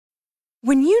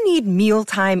When you need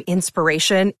mealtime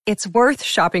inspiration, it's worth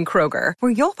shopping Kroger,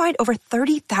 where you'll find over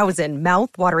 30,000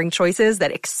 mouth-watering choices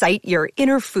that excite your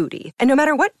inner foodie. And no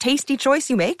matter what tasty choice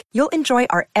you make, you'll enjoy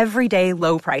our everyday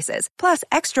low prices, plus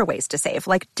extra ways to save,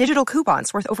 like digital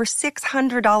coupons worth over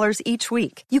 $600 each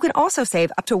week. You can also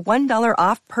save up to $1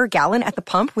 off per gallon at the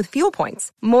pump with fuel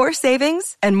points. More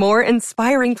savings and more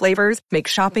inspiring flavors make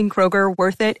shopping Kroger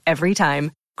worth it every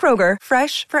time. Kroger,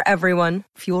 fresh for everyone.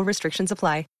 Fuel restrictions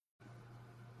apply.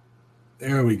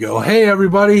 There we go. Hey,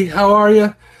 everybody. How are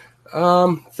you?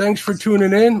 Thanks for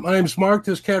tuning in. My name's Mark.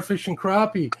 This is Catfish and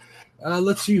Crappie.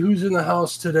 Let's see who's in the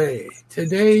house today.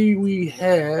 Today we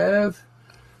have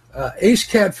Ace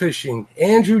Catfishing,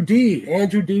 Andrew D.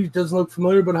 Andrew D. doesn't look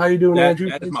familiar, but how you doing, Andrew?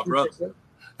 That's my brother.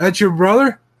 That's your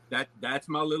brother? That's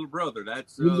my little brother.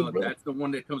 That's the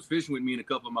one that comes fishing with me in a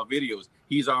couple of my videos.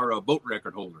 He's our boat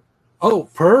record holder. Oh,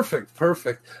 perfect.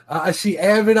 I see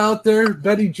Avid out there,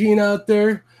 Betty Jean out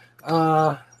there.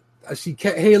 I see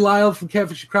Hey Lyle from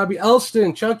Catfish and Crappie.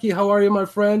 Elston, Chunky, how are you, my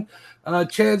friend?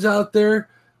 Chad's out there.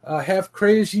 Half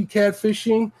Crazy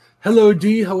Catfishing. Hello,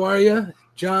 D, how are you?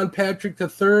 John Patrick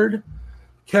III.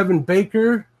 Kevin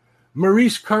Baker.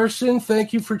 Maurice Carson,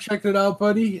 thank you for checking it out,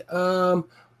 buddy.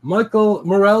 Michael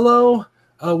Morello.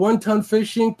 One Ton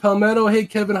Fishing. Palmetto, hey,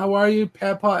 Kevin, how are you?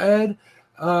 Papa Ed.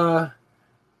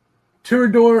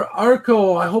 Tirador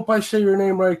Arco, I hope I say your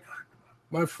name right,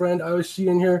 my friend. I always see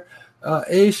you in here.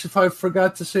 Ace, if I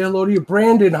forgot to say hello to you.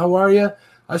 Brandon, how are you?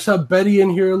 I saw Betty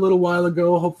in here a little while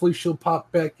ago. Hopefully she'll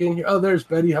pop back in here. Oh, there's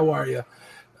Betty. How are you?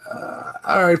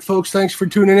 All right, folks, thanks for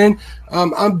tuning in.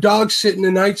 I'm dog sitting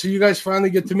tonight, so you guys finally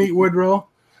get to meet Woodrow.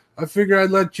 I figured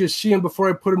I'd let you see him before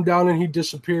I put him down and he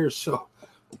disappears. So,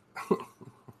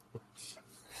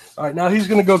 all right, now he's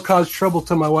going to go cause trouble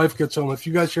till my wife gets home. If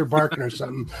you guys hear barking or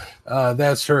something,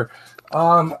 that's her.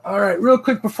 All right, real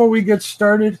quick before we get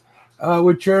started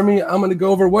with Jeremy, I'm going to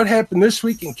go over what happened this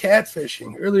week in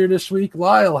catfishing. Earlier this week,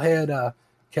 Lyle had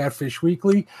Catfish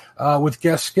Weekly with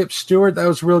guest Skip Stewart. That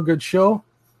was a real good show.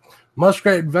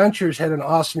 Muskrat Adventures had an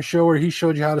awesome show where he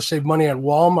showed you how to save money at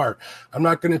Walmart. I'm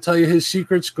not going to tell you his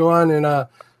secrets. Go on and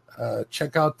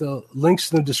check out the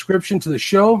links in the description to the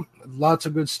show. Lots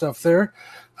of good stuff there.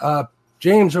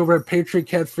 James over at Patriot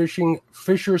Catfishing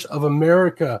Fishers of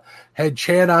America had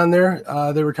Chad on there.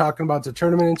 They were talking about the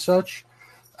tournament and such.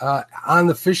 On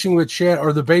the Fishing with Chad,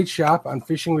 or the Bait Shop on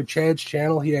Fishing with Chad's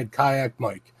channel, he had Kayak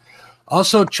Mike.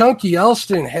 Also, Chunky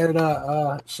Elston had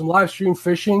some live stream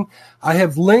fishing. I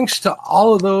have links to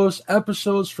all of those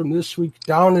episodes from this week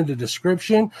down in the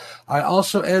description. I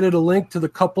also added a link to the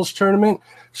couples tournament.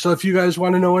 So if you guys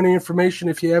want to know any information,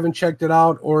 if you haven't checked it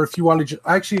out, or if you want to,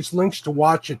 actually it's links to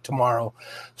watch it tomorrow.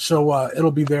 So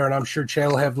it'll be there, and I'm sure Chad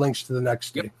will have links to the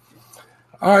next day.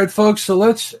 All right, folks, so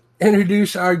let's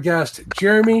introduce our guest,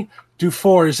 Jeremy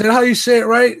Dufour. Is that how you say it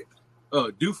right?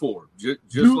 Dufour, just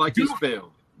like it's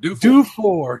spelled.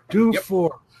 Dufour.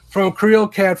 From Creole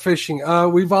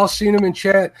Catfishing. We've all seen him in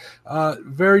chat.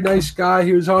 Very nice guy.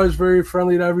 He was always very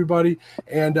friendly to everybody.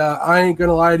 And I ain't going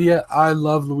to lie to you, I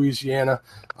love Louisiana.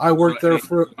 I worked there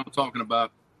for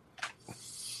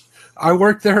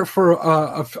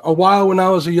a while when I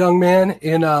was a young man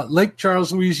in Lake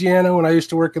Charles, Louisiana, when I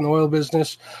used to work in the oil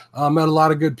business. Met a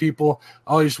lot of good people.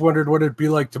 Always wondered what it'd be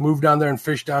like to move down there and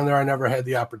fish down there. I never had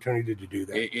the opportunity to do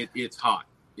that. It's hot.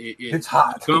 It's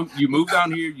hot. You move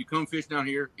down here, you come fish down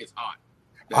here, it's hot.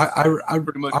 I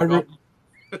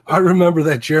remember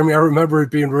that, Jeremy. I remember it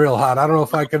being real hot. I don't know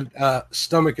if I could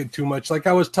stomach it too much. Like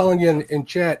I was telling you in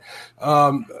chat,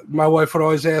 my wife would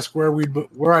always ask where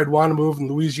I'd want to move, and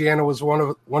Louisiana was one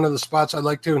of the spots I'd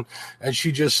like to. And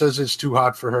she just says it's too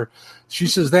hot for her. She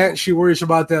says that, and she worries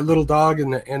about that little dog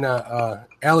and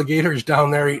alligators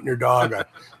down there eating her dog.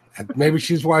 Maybe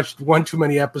she's watched one too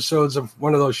many episodes of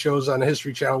one of those shows on the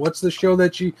History Channel. What's the show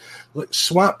that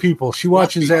Swamp People? She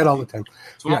watches that all the time.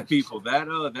 Swamp People.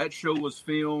 That show was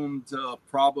filmed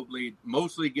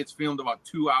mostly gets filmed about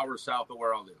 2 hours south of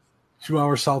where I live. 2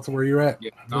 hours south of where you're at? Yeah,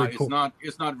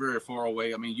 it's not very far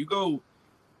away. I mean, you go,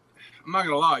 I'm not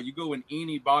going to lie, you go in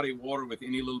any body of water with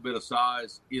any little bit of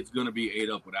size, it's going to be ate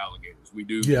up with alligators. We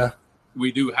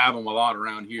do have them a lot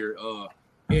around here.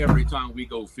 Every time we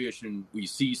go fishing, we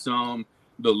see some.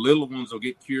 The little ones will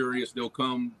get curious. They'll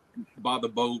come by the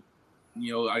boat.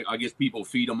 You know, I guess people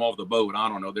feed them off the boat. I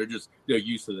don't know. They're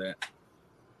used to that.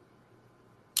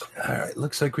 All right.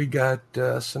 Looks like we got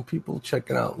some people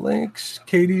checking out links.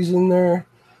 Katie's in there.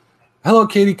 Hello,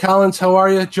 Katie Collins. How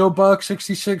are you? Joe Buck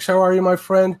 66. How are you, my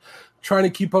friend? Trying to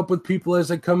keep up with people as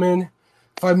they come in.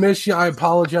 If I miss you, I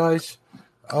apologize.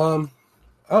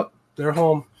 They're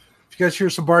home. If you guys hear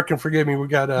some barking, forgive me. We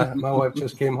got my wife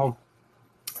just came home.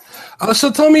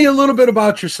 So tell me a little bit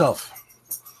about yourself.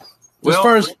 As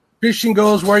far as fishing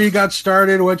goes, where you got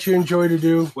started, what you enjoy to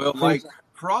do. Well,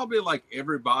 probably like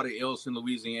everybody else in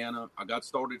Louisiana, I got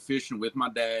started fishing with my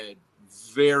dad,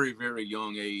 very, very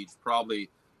young age, probably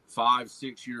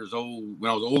 5-6 years old. When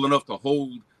I was old enough to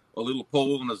hold a little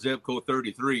pole on a Zebco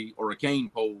 33 or a cane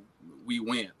pole, we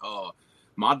went.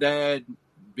 My dad,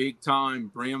 big time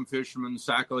brim fisherman,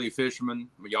 sac-a-lait fisherman.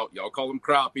 Y'all call them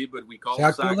crappie, but we call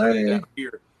them sac-a-lait down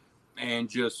here. And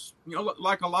just,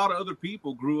 like a lot of other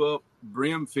people, grew up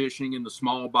brim fishing in the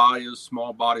small bodies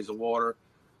of water.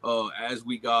 As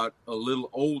we got a little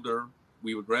older,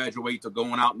 we would graduate to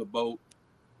going out in the boat,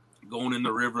 going in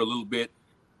the river a little bit,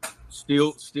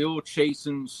 still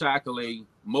chasing sac-a-lait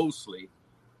mostly.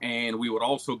 And we would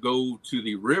also go to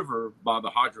the river by the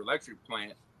hydroelectric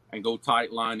plant and go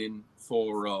tight lining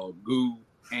for goo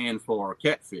and for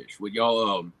catfish with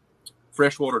y'all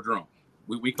freshwater drum.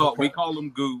 We call them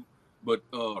goo, but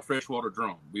freshwater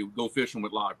drum. We would go fishing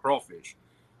with live crawfish.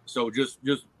 So just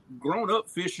grown up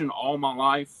fishing all my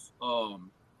life.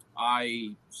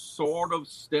 I sort of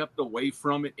stepped away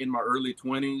from it in my early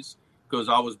 20s because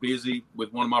I was busy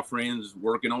with one of my friends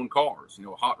working on cars,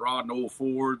 hot rod and old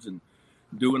Fords and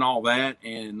doing all that.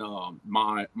 And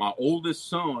my oldest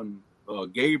son,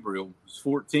 Gabriel, was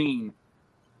 14.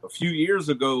 A few years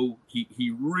ago,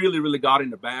 he really, really got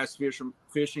into bass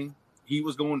fishing. He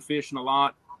was going fishing a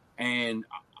lot, and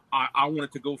I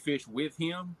wanted to go fish with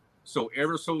him. So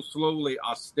ever so slowly,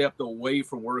 I stepped away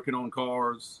from working on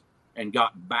cars and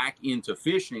got back into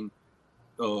fishing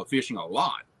a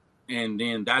lot. And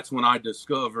then that's when I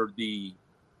discovered the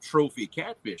trophy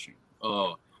catfishing.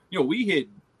 We had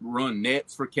run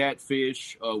nets for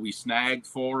catfish. We snagged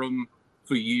for them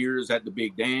for years at the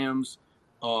big dams.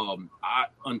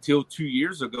 Until 2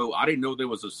 years ago, I didn't know there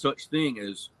was a such thing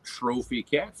as trophy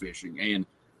catfishing. And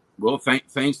well,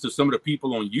 thanks to some of the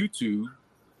people on YouTube,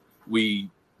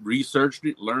 we researched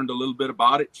it, learned a little bit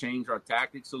about it, changed our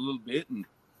tactics a little bit, and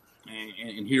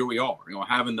here we are,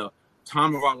 having the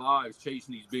time of our lives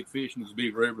chasing these big fish in these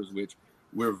big rivers, which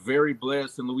we're very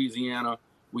blessed in Louisiana.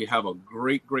 We have a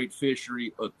great, great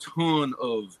fishery, a ton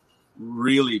of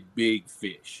really big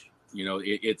fish.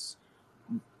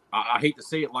 I hate to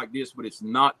say it like this, but it's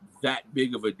not that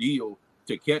big of a deal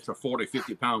to catch a 40,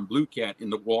 50 pound blue cat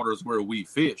in the waters where we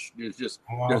fish. There's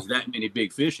that many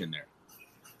big fish in there.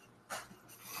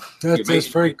 That's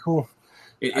very cool.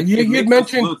 It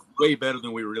makes us look way better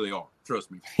than we really are. Trust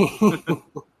me.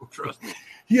 Trust me.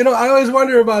 I always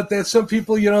wonder about that. Some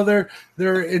people, they're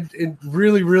in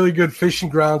really, really good fishing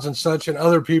grounds and such, and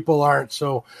other people aren't.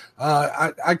 So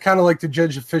I kind of like to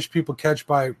judge the fish people catch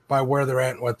by where they're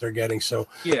at and what they're getting. So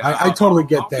yeah, I totally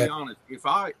get that. I'll be honest.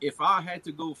 If I had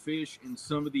to go fish in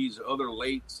some of these other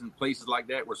lakes and places like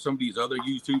that where some of these other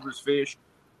YouTubers fish,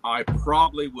 I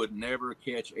probably would never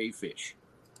catch a fish.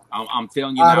 I'm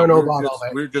telling you, I don't know about all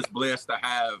that. We're just blessed to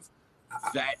have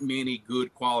that many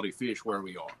good quality fish where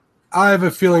we are. I have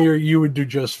a feeling you would do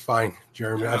just fine,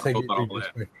 Jeremy. I think you'd do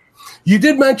just fine. You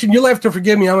did mention, you'll have to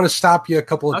forgive me, I'm going to stop you a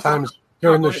couple of times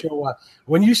during the show.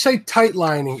 When you say tight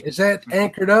lining, is that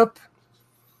anchored up?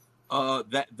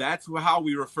 That's how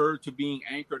we refer to being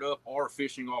anchored up or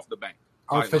fishing off the bank.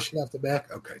 Or fishing off the back?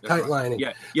 Okay. That's tight lining.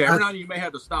 Yeah. Every now and then you may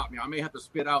have to stop me. I may have to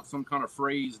spit out some kind of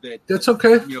phrase that's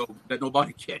okay. That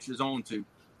nobody catches on to.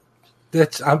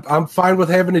 I'm fine with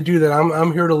having to do that.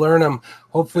 I'm here to learn.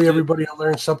 Hopefully everybody will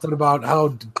learn something about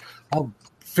how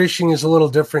fishing is a little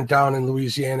different down in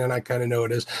Louisiana, and I kind of know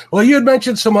it is. Well, you had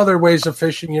mentioned some other ways of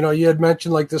fishing. You had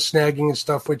mentioned like the snagging and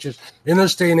stuff, which is in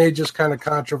this day and age is kind of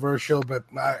controversial, but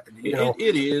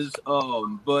it is.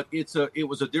 But it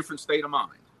was a different state of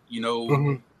mind.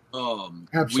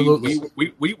 Absolutely.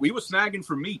 We were snagging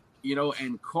for meat,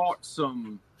 and caught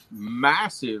some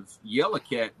massive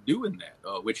yellowcat doing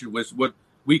that, which was what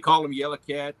we call them,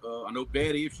 yellowcat. I know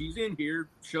Betty, if she's in here,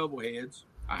 shovelheads.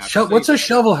 What's a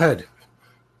shovelhead?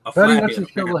 Betty, what's a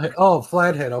shovelhead? Oh,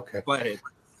 flathead. Okay. Flathead.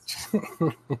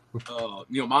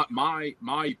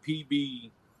 My PB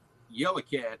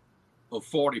yellowcat of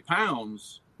 40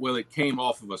 pounds. Well, it came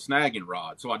off of a snagging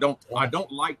rod, so I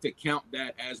don't like to count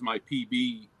that as my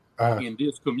PB in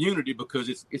this community because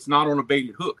it's not on a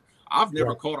baited hook. I've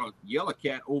never caught a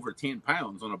yellowcat over 10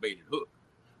 pounds on a baited hook.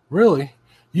 Really?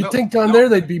 You'd think down there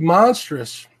they'd be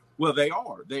monstrous. Well, they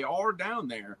are down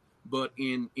there, but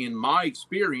in my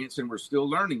experience, and we're still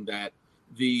learning that,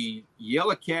 the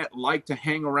yellowcat like to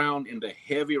hang around in the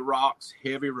heavy rocks,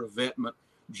 heavy revetment,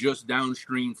 just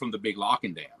downstream from the big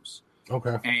locking dams.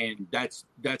 Okay. And that's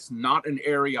not an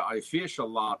area I fish a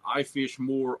lot. I fish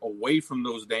more away from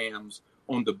those dams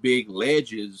on the big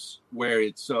ledges where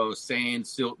it's sand,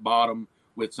 silt bottom,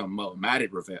 with some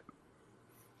matted revet.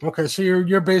 Okay, so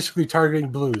you're basically targeting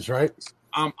blues, right?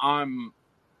 I'm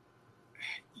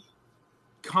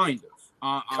kind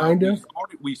of. Kind of.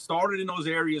 We started in those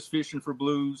areas fishing for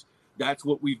blues. That's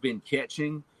what we've been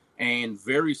catching. And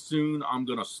very soon I'm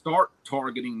going to start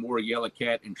targeting more yellow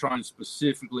cat and trying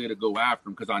specifically to go after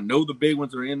them because I know the big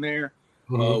ones are in there.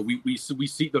 Mm-hmm. We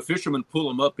see the fishermen pull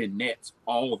them up in nets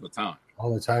all the time.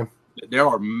 All the time. There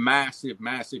are massive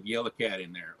yellow cat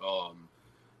in there.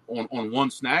 On one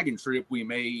snagging trip we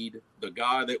made, the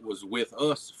guy that was with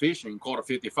us fishing caught a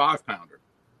 55-pounder.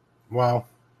 Wow.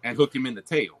 And hooked him in the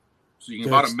tail. So you can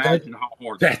about imagine how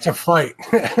hard that's a fight.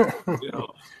 Yeah.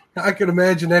 I can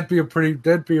imagine that'd be a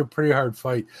pretty hard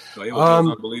fight. So it was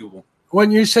unbelievable. When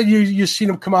you said you seen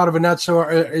them come out of a net, so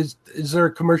is there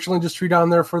a commercial industry down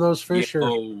there for those fish?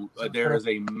 Yeah, there is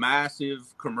a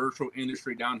massive commercial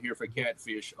industry down here for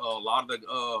catfish. A lot of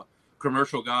the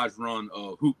commercial guys run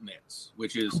hoop nets,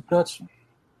 which is hoop nets.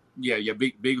 Yeah,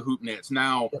 big hoop nets.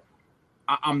 Now,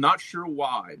 I'm not sure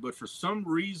why, but for some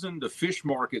reason, the fish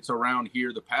markets around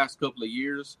here the past couple of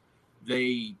years,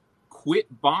 they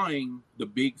quit buying the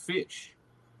big fish.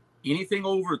 Anything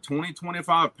over 20,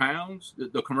 25 pounds,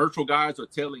 the commercial guys are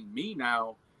telling me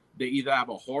now they either have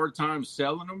a hard time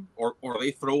selling them or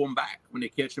they throw them back when they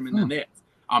catch them in the net.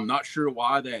 I'm not sure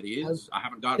why that is. I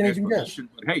haven't got an explanation,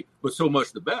 but so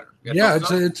much the better.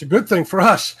 It's a good thing for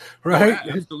us, right? Oh,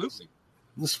 yeah, absolutely.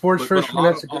 The sports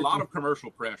fishermen. A lot of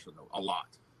commercial pressure, though. A lot.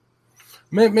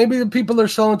 Maybe the people they're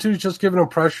selling to is just giving them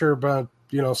pressure about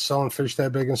selling fish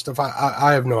that big and stuff.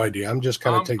 I have no idea. I'm just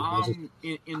kind of taking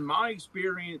in my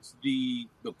experience, the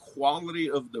quality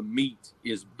of the meat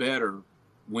is better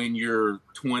when you're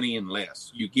 20 and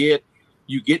less. You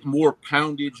get more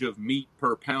poundage of meat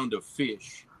per pound of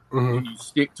fish when you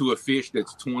stick to a fish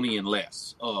that's 20 and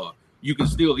less. You can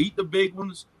still eat the big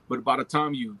ones, but by the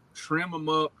time you trim them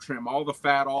up, trim all the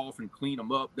fat off and clean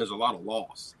them up, there's a lot of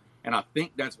loss. And I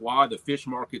think that's why the fish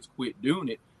markets quit doing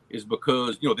it, is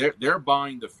because they're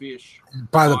buying the fish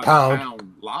by the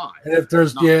pound live. And if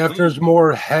there's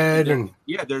more head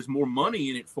there's more money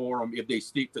in it for them if they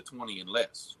stick to 20 and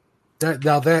less.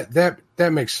 That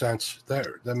makes sense.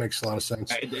 That makes a lot of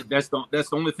sense. That's the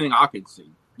only thing I could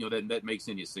see. That makes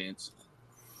any sense.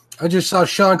 I just saw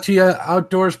Sean T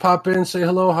Outdoors pop in, say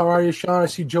hello. How are you, Sean? I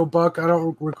see Joe Buck. I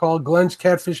don't recall. Glenn's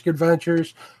Catfish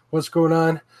Adventures. What's going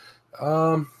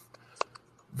on?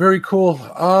 Very cool.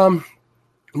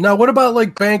 Now, what about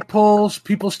like bank pulls?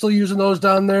 People still using those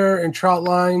down there, and trout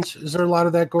lines? Is there a lot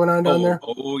of that going on down there?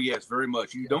 Oh, yes, very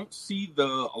much. You don't see a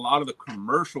lot of the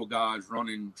commercial guys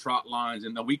running trout lines,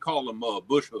 and we call them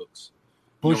bush hooks.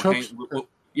 Bush hooks?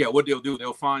 What they'll do,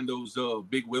 they'll find those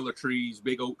big willow trees,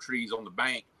 big oak trees on the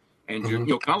bank, and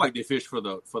kind of like they fish for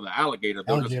the alligator.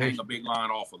 They'll just hang a big line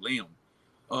off a limb.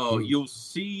 You'll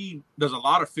see there's a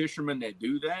lot of fishermen that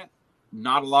do that.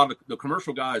 Not a lot of the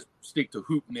commercial guys stick to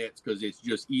hoop nets because it's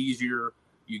just easier.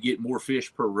 You get more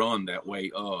fish per run that way.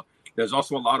 There's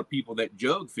also a lot of people that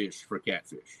jug fish for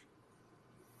catfish.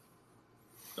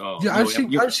 I've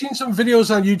seen some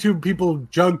videos on YouTube. People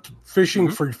jug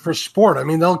fishing for sport. I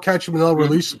mean, they'll catch them and they'll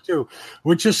release them too,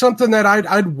 which is something that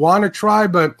I'd want to try,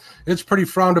 but it's pretty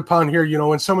frowned upon here.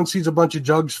 When someone sees a bunch of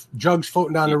jugs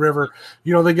floating down the river,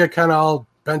 they get kind of all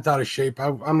bent out of shape.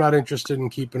 I'm not interested in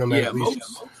keeping them at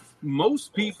least.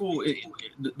 Most people,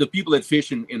 the people that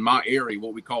fish in my area,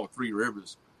 what we call Three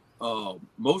Rivers,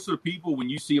 most of the people, when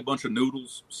you see a bunch of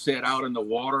noodles set out in the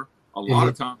water, a lot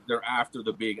of times they're after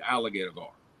the big alligator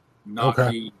gar,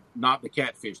 not the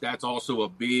catfish. That's also a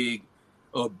big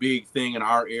thing in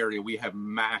our area. We have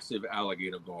massive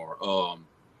alligator gar.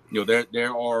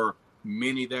 There are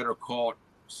many that are caught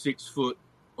 6 foot,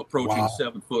 approaching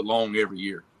 7 foot long every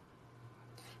year.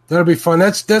 That'll be fun.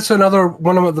 That's another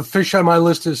one of the fish on my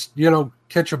list is,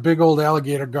 catch a big old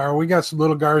alligator gar. We got some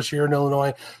little gars here in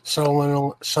Illinois,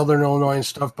 southern Illinois and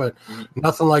stuff, but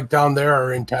nothing like down there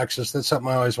or in Texas. That's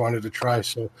something I always wanted to try.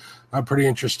 So I'm pretty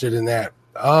interested in that.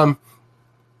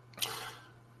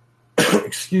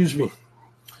 Excuse me.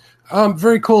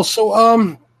 Very cool.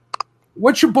 So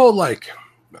what's your boat like?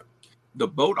 The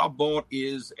boat I bought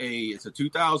is it's a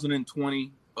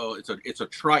 2020. It's a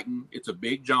Triton. It's a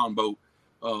big John boat.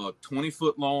 20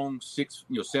 foot long,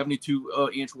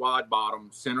 72 inch wide bottom,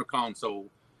 center console.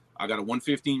 I got a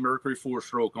 115 Mercury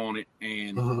 4-stroke on it,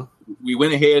 and we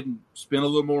went ahead and spent a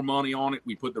little more money on it.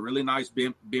 We put the really nice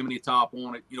Bimini top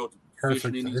on it,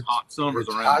 fishing in these hot summers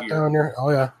around here. Down there.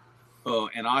 Oh yeah.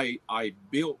 And I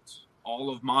built all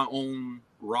of my own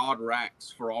rod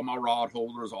racks for all my rod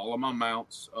holders, all of my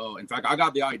mounts. In fact, I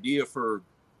got the idea for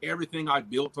everything I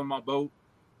built on my boat.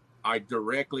 I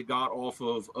directly got off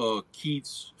of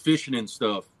Keith's Fishing and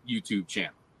Stuff YouTube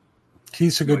channel.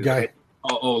 Keith's a good guy.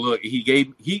 Look,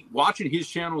 watching his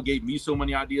channel gave me so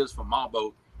many ideas for my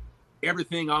boat.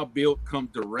 Everything I built comes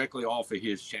directly off of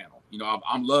his channel. You know,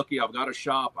 I'm lucky. I've got a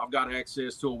shop. I've got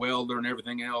access to a welder and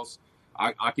everything else.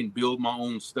 I can build my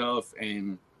own stuff,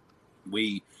 and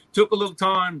we took a little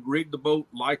time, rigged the boat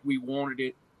like we wanted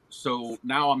it. So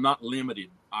now I'm not limited.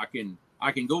 I can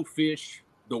go fish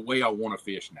the way I want to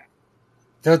fish now.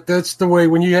 That's the way.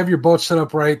 When you have your boat set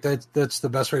up right, that's the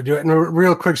best way to do it. And a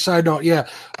real quick side note,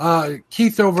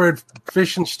 Keith over at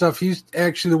Fishing Stuff, he's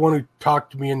actually the one who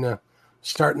talked to me into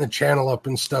starting the channel up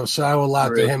and stuff. So I owe a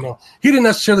lot to him. He didn't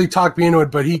necessarily talk me into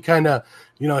it, but he kind of,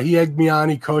 he egged me on.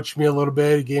 He coached me a little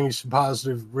bit. He gave me some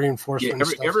positive reinforcement.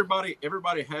 Yeah,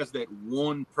 everybody has that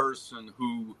one person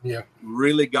who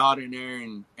really got in there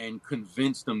and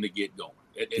convinced them to get going.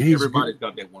 Everybody's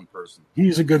got that one person.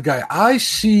 He's a good guy. I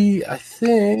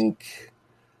think,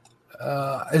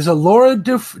 is a Laura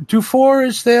Dufour?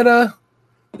 Is that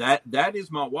that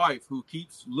is my wife, who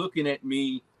keeps looking at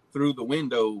me through the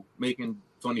window, making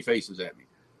funny faces at me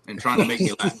and trying to make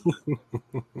me laugh.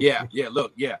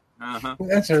 Look. Uh-huh.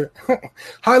 That's her.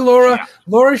 Hi, Laura. Yeah.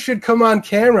 Laura should come on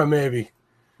camera, maybe.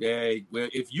 Yeah, well,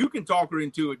 if you can talk her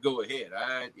into it, go ahead.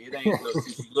 It ain't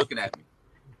she's looking at me.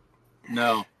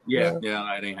 No. Yeah,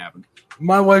 that ain't happened.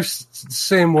 My wife's the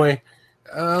same way.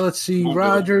 Let's see.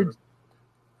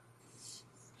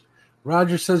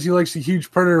 Roger says he likes the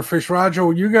huge predator fish.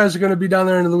 Roger, you guys are going to be down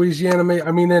there in Louisiana.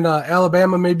 In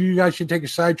Alabama. Maybe you guys should take a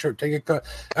side trip. Take an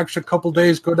extra couple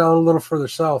days. Go down a little further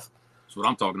south. That's what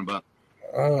I'm talking about.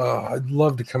 I'd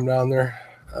love to come down there.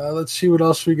 Let's see what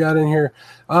else we got in here.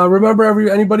 Remember,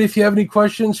 anybody, if you have any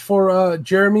questions for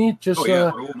Jeremy, just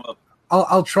roll them up.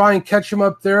 I'll try and catch him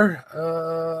up there.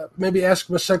 Maybe ask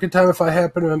him a second time if I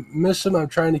happen to miss him. I'm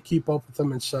trying to keep up with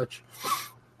him and such.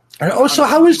 So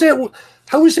how is that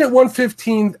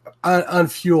 115 on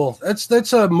fuel?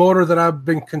 That's a motor that I've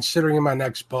been considering in my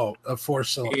next boat, a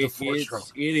four-stroke.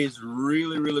 It is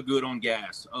really, really good on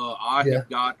gas. I have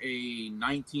got a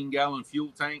 19-gallon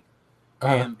fuel tank,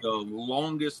 and the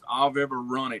longest I've ever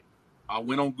run it, I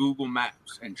went on Google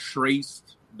Maps and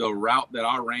traced the route that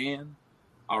I ran.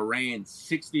 I ran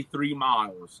 63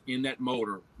 miles in that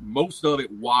motor, most of it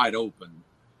wide open,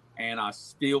 and I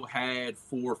still had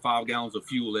 4 or 5 gallons of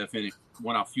fuel left in it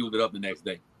when I fueled it up the next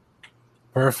day.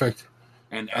 Perfect.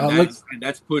 And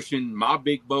that's pushing my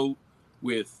big boat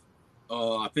with,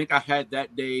 I think I had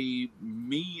that day,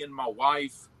 me and my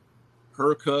wife,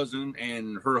 her cousin,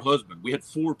 and her husband. We had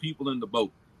 4 people in the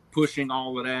boat pushing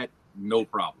all of that, no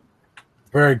problem.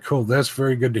 Very cool. That's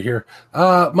very good to hear.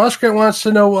 Muskrat wants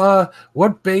to know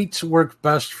what baits work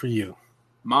best for you.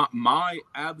 My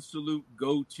absolute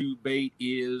go-to bait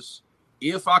is,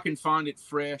 if I can find it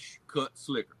fresh, cut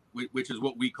slicker, which is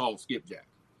what we call skipjack.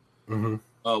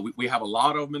 Mm-hmm. We have a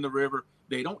lot of them in the river.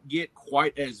 They don't get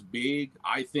quite as big,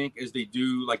 I think, as they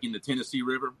do like in the Tennessee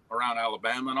River around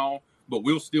Alabama and all, but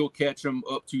we'll still catch them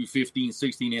up to 15,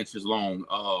 16 inches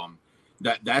long.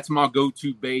 That's my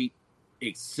go-to bait.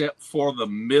 Except for the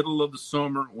middle of the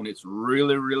summer when it's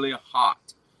really, really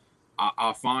hot.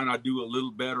 I find I do a little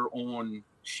better on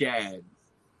shad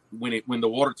when the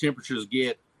water temperatures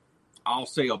get, I'll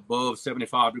say, above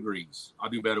 75 degrees. I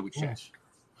do better with shad.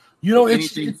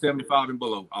 It's anything 75 and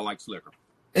below, I like slicker.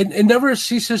 It never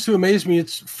ceases to amaze me.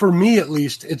 It's, for me at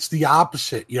least, it's the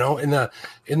opposite. In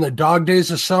the dog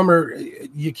days of summer,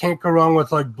 you can't go wrong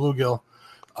with like bluegill.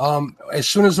 As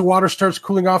soon as the water starts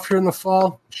cooling off here in the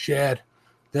fall, shad.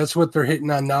 That's what they're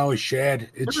hitting on now is shad.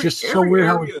 It's just so weird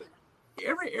how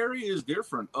every area is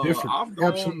different.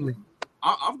 Absolutely.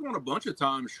 I've gone a bunch of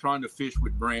times trying to fish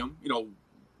with brim,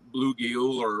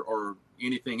 bluegill or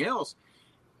anything else.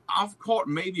 I've caught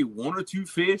maybe 1 or 2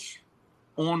 fish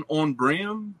on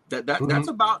brim. That's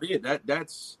about it.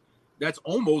 That's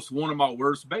almost one of my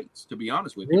worst baits, to be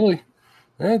honest with you. Really?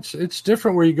 It's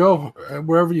different where you go,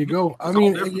 wherever you go. I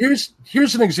mean,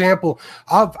 here's an example.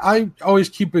 I always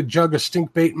keep a jug of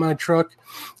stink bait in my truck,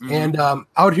 and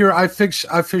out here I fish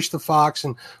the Fox.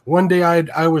 And one day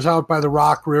I was out by the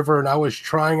Rock River, and I was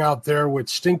trying out there with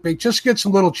stink bait, just get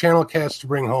some little channel cats to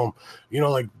bring home.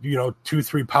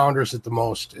 2-3 pounders at the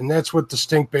most, and that's what the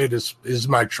stink bait is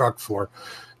my truck for.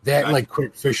 That and like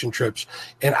quick fishing trips,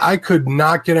 and I could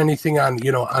not get anything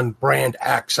on brand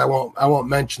X. I won't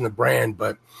mention the brand,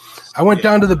 but I went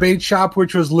down to the bait shop,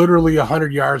 which was literally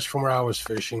 100 yards from where I was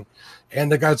fishing,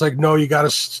 and the guy's like, "No, you got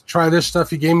to try this stuff."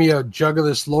 He gave me a jug of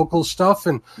this local stuff,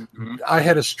 and I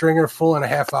had a stringer full in a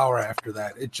half hour after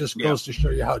that. It just goes to show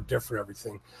you how different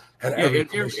everything. And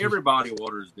every body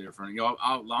water is different.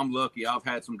 I'm lucky. I've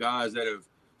had some guys that have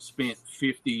spent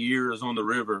 50 years on the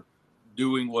river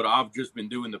doing what I've just been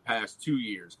doing the past 2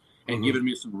 years and giving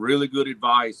me some really good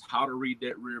advice, how to read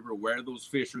that river, where those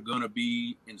fish are going to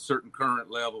be in certain current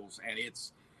levels. And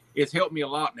it's helped me a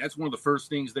lot. And that's one of the first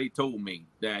things they told me,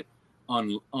 that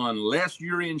unless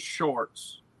you're in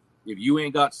shorts, if you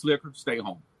ain't got slicker, stay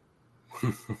home.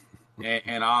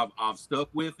 and I've stuck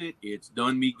with it. It's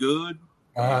done me good.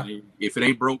 If it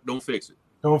ain't broke, don't fix it.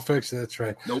 Don't fix it. That's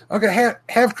right. Nope. Okay.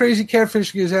 Half Crazy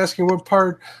Catfishing is asking, what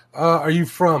part are you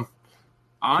from?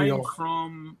 I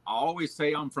always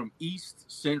say I'm from East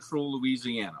Central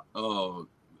Louisiana.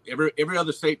 Every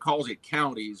other state calls it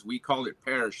counties. We call it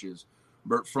parishes.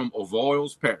 But from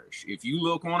Avoyelles Parish, if you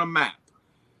look on a map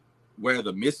where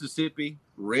the Mississippi,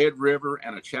 Red River,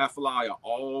 and Atchafalaya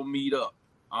all meet up,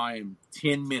 I am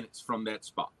 10 minutes from that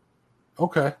spot.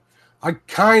 Okay. I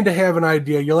kind of have an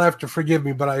idea. You'll have to forgive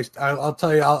me, but I'll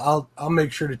tell you, I'll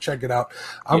make sure to check it out.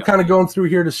 I'm kind of going through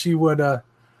here to see what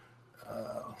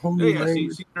whole new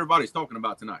language. See what everybody's talking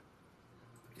about tonight.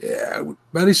 Yeah,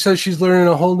 Betty says she's learning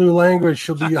a whole new language.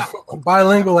 She'll be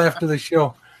bilingual after the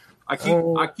show.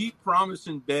 I keep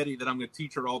promising Betty that I'm going to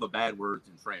teach her all the bad words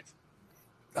in French.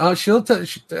 I'm sure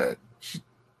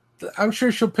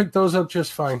she'll pick those up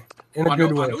just fine in a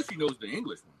good way. I know she knows the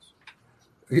English ones.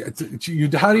 Yeah,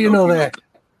 how do you know that?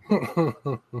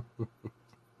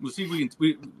 We'll see if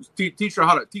we can teach her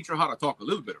how to talk a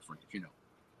little bit of French, you know.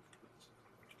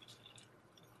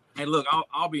 And look,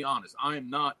 I'll be honest. I am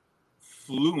not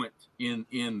fluent in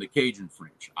the Cajun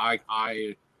French.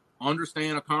 I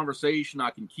understand a conversation.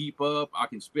 I can keep up. I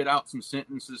can spit out some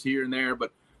sentences here and there,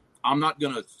 but I'm not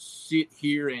going to sit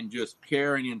here and just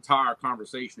carry an entire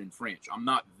conversation in French. I'm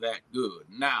not that good.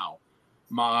 Now,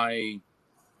 my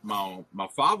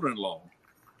father-in-law,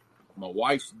 my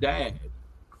wife's dad,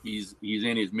 he's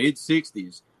in his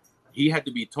mid-60s. He had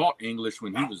to be taught English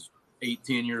when he was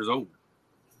 8-10 years old.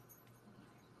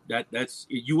 That's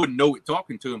you wouldn't know it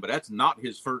talking to him, but that's not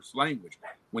his first language.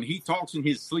 When he talks in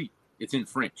his sleep, it's in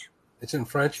French. It's in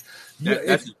French.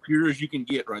 That's as pure as you can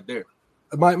get right there.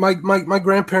 My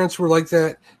grandparents were like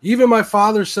that. Even my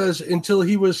father says until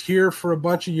he was here for a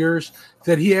bunch of years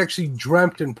that he actually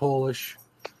dreamt in Polish.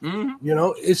 Mm-hmm. You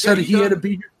know, it said he had to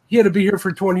be here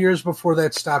for 20 years before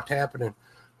that stopped happening,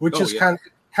 which is kind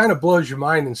of blows your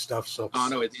mind and stuff. So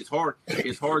no, it's hard.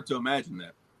 It's hard to imagine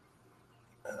that.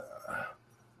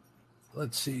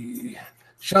 Let's see,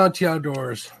 Shanty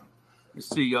Outdoors. Let's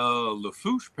see,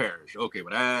 Lafourche Parish. Okay,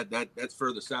 but that's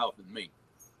further south than me.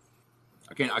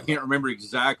 I can't remember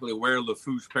exactly where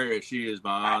Lafourche Parish is, but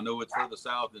I know it's further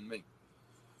south than me.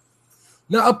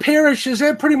 Now, a parish, is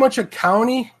that pretty much a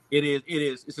county? It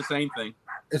is. It's the same thing.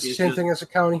 It's the same thing as a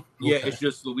county? Yeah, okay. It's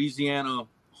just Louisiana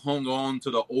hung on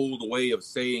to the old way of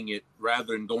saying it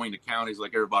rather than going to counties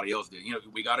like everybody else did. You know,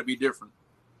 we got to be different.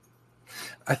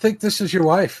 I think this is your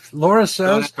wife. Laura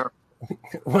says,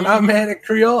 when I'm mad at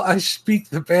Creole, I speak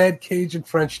the bad Cajun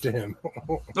French to him.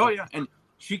 Oh, yeah. And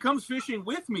she comes fishing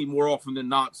with me more often than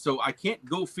not, so I can't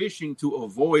go fishing to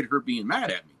avoid her being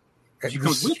mad at me. She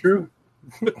comes with true.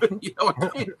 You know, I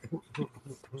can't.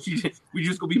 We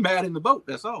just go be mad in the boat.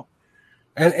 That's all.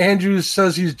 And Andrew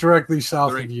says he's directly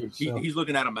south of you. So. He's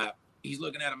looking at a map. He's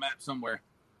looking at a map somewhere.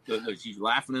 She's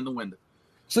laughing in the window.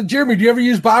 So, Jeremy, do you ever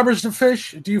use bobbers to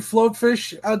fish? Do you float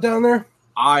fish out down there?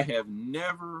 I have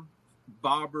never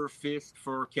bobber fished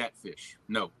for catfish.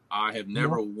 No, I have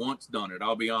never once done it.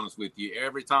 I'll be honest with you.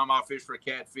 Every time I fish for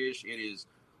catfish, it is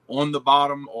on the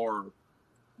bottom, or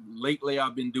lately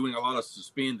I've been doing a lot of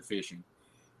suspend fishing.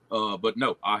 But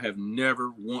no, I have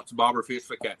never once bobber fished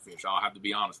for catfish. I'll have to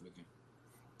be honest with you.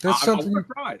 That's something. I want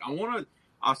to try it.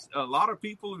 A lot of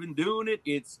people have been doing it.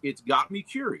 It's got me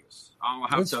curious. I'll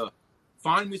have to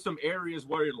find me some areas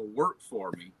where it'll work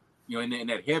for me. You know, in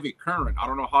that heavy current. I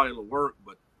don't know how it'll work,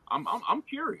 but I'm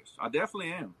curious. I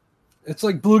definitely am. It's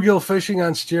like bluegill fishing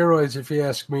on steroids, if you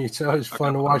ask me. It's always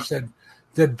fun to watch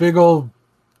that big old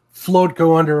float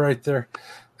go under right there.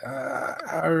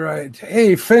 All right.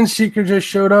 Hey, Finn Seeker just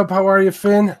showed up. How are you,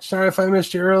 Finn? Sorry if I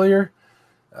missed you earlier.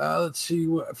 Let's see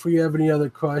if we have any other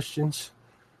questions.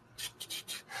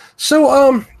 So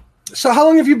how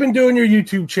long have you been doing your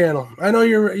YouTube channel? I know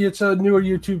it's a newer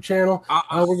YouTube channel.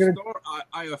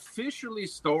 I officially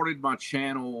started my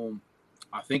channel,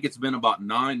 I think it's been about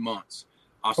 9 months.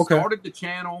 I started the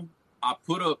channel. I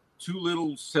put up 2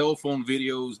 little cell phone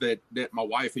videos that my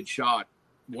wife had shot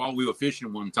while we were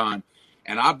fishing one time.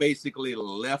 And I basically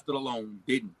left it alone,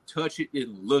 didn't touch it,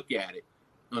 didn't look at it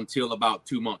until about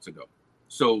 2 months ago.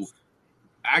 So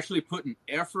actually putting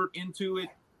effort into it,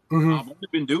 I've only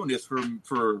been doing this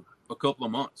for a couple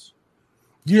of months.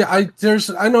 Yeah,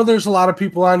 I know there's a lot of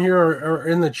people on here or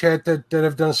in the chat that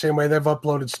have done the same way. They've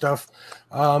uploaded stuff.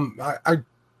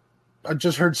 I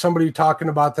just heard somebody talking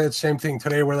about that same thing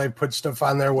today where they put stuff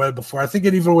on their web before. I think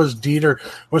it even was Dieter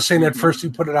was saying at first he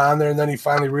put it on there and then he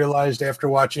finally realized after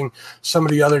watching some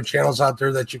of the other channels out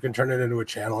there that you can turn it into a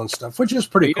channel and stuff, which is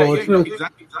pretty cool.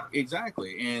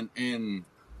 Exactly. And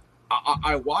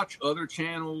I watch other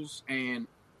channels, and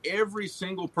every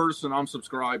single person I'm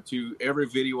subscribed to, every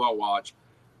video I watch,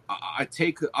 I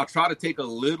try to take a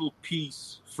little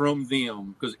piece from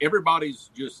them because everybody's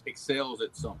just excels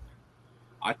at something.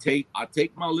 I take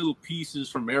my little pieces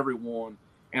from everyone,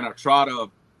 and I try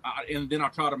to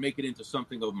make it into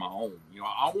something of my own.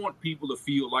 I want people to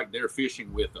feel like they're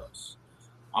fishing with us.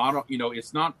 I don't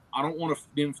want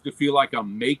them to feel like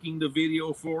I'm making the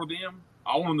video for them.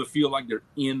 I want them to feel like they're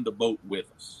in the boat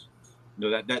with us.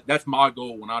 That's my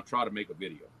goal when I try to make a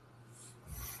video.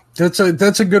 That's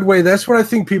a good way. That's what I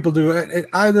think people do.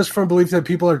 I have this firm belief that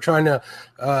people are trying to,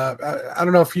 I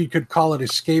don't know if you could call it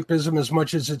escapism as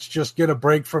much as it's just get a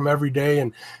break from every day.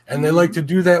 And they like to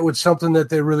do that with something that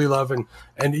they really love.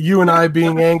 And you and I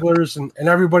being anglers and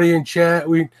everybody in chat,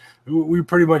 we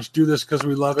pretty much do this because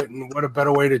we love it. And what a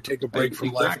better way to take a break from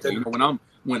life. Than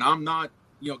when I'm not,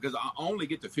 because I only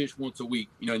get to fish once a week,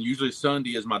 and usually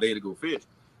Sunday is my day to go fish.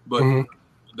 But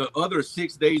the other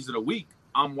 6 days of the week,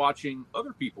 I'm watching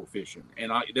other people fishing,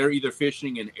 and they're either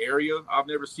fishing in area I've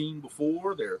never seen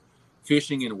before. They're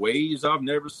fishing in ways I've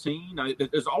never seen.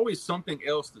 There's always something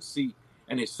else to see,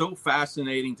 and it's so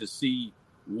fascinating to see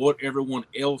what everyone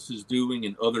else is doing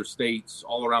in other states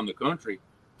all around the country.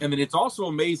 And then it's also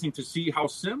amazing to see how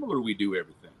similar we do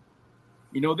everything.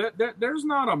 That there's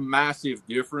not a massive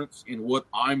difference in what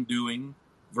I'm doing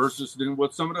versus than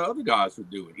what some of the other guys are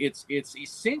doing. It's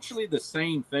essentially the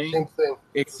same thing,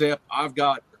 except I've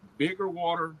got bigger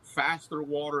water, faster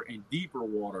water, and deeper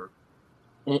water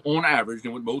on average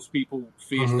than what most people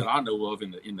fish that I know of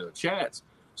in the chats.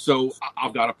 So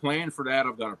I've got a plan for that.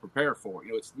 I've got to prepare for it.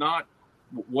 It's not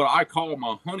what I call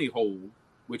my honey hole,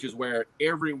 which is where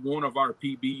every one of our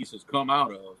PBs has come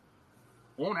out of.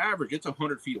 On average, it's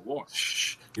 100 feet of water.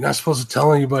 You're not supposed to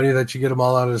tell anybody that you get them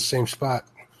all out of the same spot.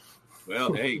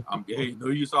 Well, hey, no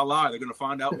use I lie. They're going to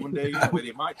find out one day.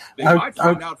 They might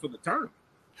find out for the tournament.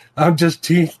 I'm just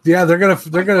teasing. Yeah, they're gonna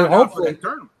hopefully.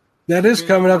 That is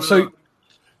coming up. So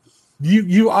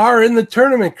you are in the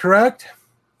tournament, correct?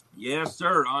 Yes,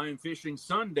 sir. I'm fishing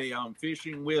Sunday. I'm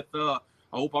fishing with. I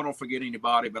hope I don't forget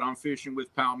anybody, but I'm fishing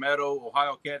with Palmetto,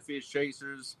 Ohio Catfish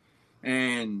Chasers,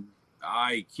 and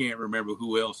I can't remember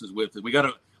who else is with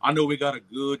it. I know we got a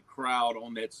good crowd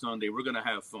on that Sunday. We're gonna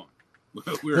have fun.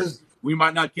 We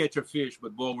might not catch a fish,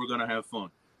 but boy, we're going to have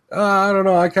fun. I don't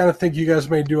know. I kind of think you guys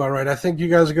may do all right. I think you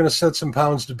guys are going to set some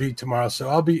pounds to beat tomorrow. So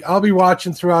I'll be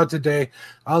watching throughout the day.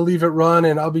 I'll leave it run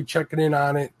and I'll be checking in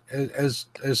on it as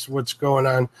what's going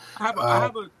on.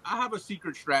 I have a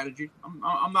secret strategy.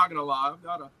 I'm not going to lie.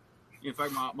 In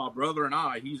fact, my brother and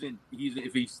I,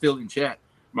 if he's still in chat,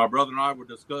 my brother and I were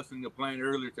discussing the plan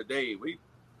earlier today.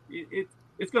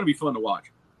 It's going to be fun to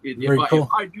watch. If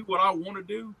I do what I want to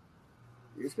do,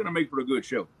 it's going to make for a good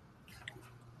show.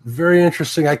 Very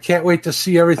interesting. I can't wait to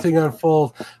see everything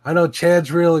unfold. I know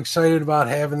Chad's real excited about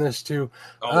having this too.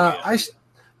 Yeah.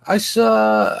 I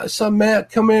saw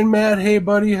Matt come in. Matt, hey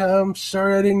buddy. I'm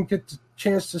sorry I didn't get the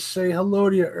chance to say hello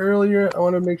to you earlier. I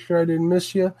want to make sure I didn't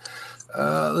miss you.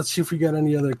 Let's see if we got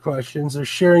any other questions. They're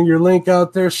sharing your link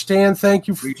out there. Stan, thank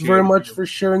you very much for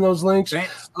sharing those links.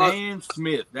 Stan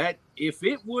Smith. That if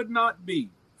it would not be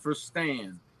for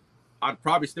Stan, I'd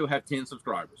probably still have 10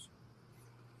 subscribers.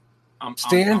 I'm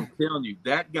telling you,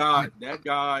 that guy,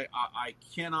 I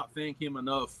cannot thank him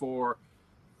enough for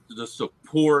the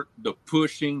support, the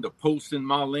pushing, the posting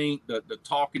my link, the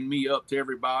talking me up to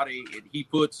everybody. He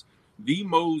puts the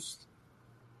most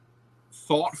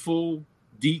thoughtful,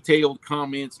 detailed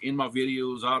comments in my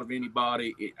videos out of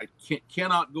anybody. I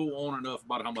cannot go on enough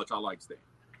about how much I like Stan.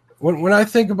 When I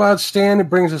think about Stan, it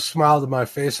brings a smile to my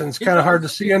face, and it's kind of hard to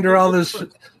see under all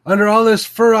this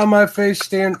fur on my face.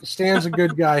 Stan's a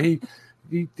good guy.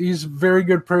 He's a very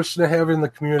good person to have in the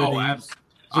community. Oh, absolutely.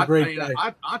 He's a great guy.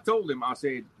 I told him, I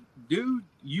said, dude,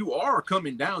 you are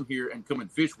coming down here and come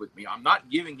and fish with me. I'm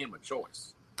not giving him a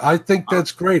choice. I think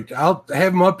that's great. I'll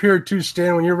have him up here too,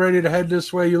 Stan. When you're ready to head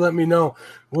this way, you let me know.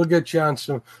 We'll get you on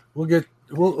some. We'll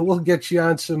get you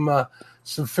on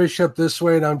some fish up this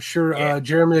way, and I'm sure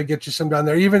Jeremy will get you some down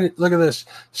there. Even look at this,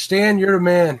 Stan. You're the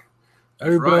man.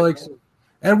 Everybody likes.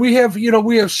 And we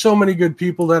have so many good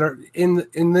people that are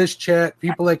in this chat,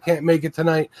 people that can't make it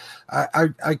tonight.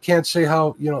 I can't say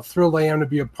how, thrilled I am to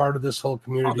be a part of this whole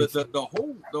community.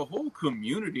 The whole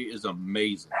community is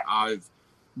amazing. I've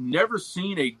never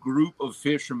seen a group of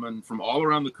fishermen from all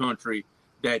around the country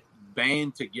that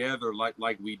band together like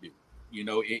we do.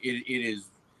 It is.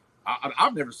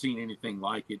 I've never seen anything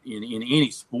like it in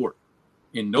any sport,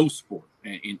 in no sport,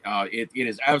 and it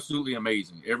is absolutely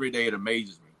amazing. Every day it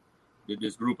amazes me that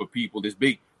this group of people, this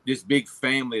big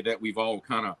family that we've all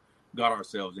kind of got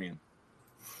ourselves in.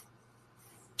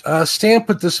 Stan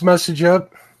put this message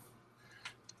up.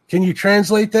 Can you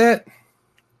translate that?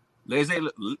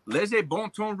 Laissez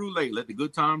bon temps rouler. Let the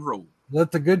good times roll.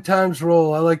 Let the good times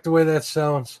roll. I like the way that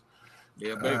sounds.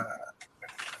 Yeah, baby.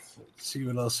 Let's see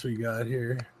what else we got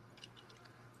here.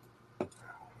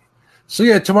 So,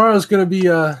 yeah, tomorrow's going to be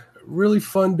a really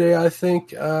fun day, I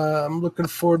think. I'm looking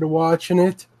forward to watching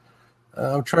it.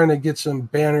 I'm trying to get some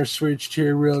banners switched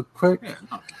here real quick.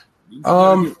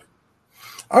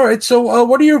 All right, so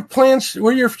what are your plans?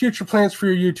 What are your future plans for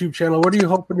your YouTube channel? What are you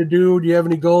hoping to do? Do you have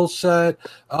any goals set?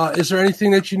 Is there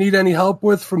anything that you need any help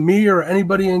with from me or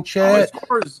anybody in chat?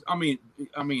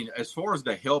 As far as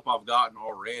the help I've gotten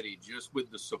already, just with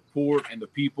the support and the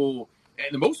people,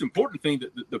 and the most important thing,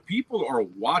 that the people are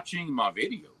watching my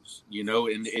videos,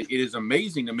 and it is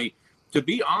amazing to me. To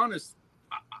be honest,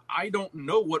 I don't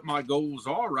know what my goals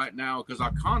are right now because I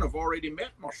kind of already met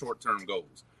my short-term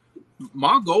goals.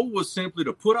 My goal was simply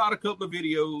to put out a couple of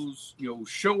videos,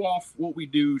 show off what we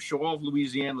do, show off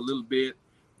Louisiana a little bit,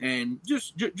 and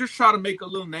just try to make a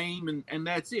little name, and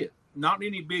that's it. Not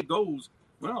any big goals.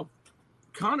 Well,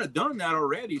 kind of done that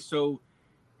already, so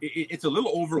it's a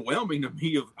little overwhelming to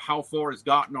me of how far it's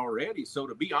gotten already. So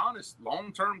to be honest,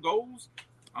 long-term goals,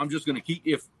 I'm just going to keep,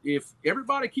 if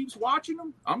everybody keeps watching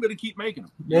them, I'm going to keep making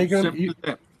them.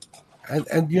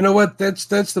 And you know what? That's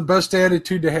the best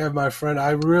attitude to have, my friend.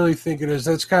 I really think it is.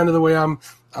 That's kind of the way I'm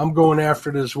going after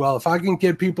it as well. If I can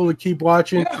get people to keep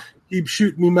watching, keep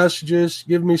shooting me messages,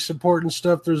 give me support and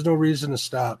stuff, there's no reason to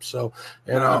stop. So,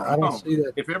 I don't see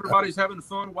that. If everybody's having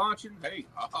fun watching, hey,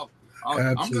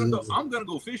 I'm gonna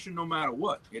go fishing no matter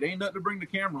what. It ain't nothing to bring the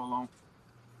camera along.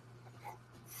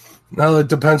 No, it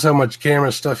depends how much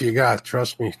camera stuff you got.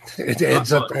 Trust me, it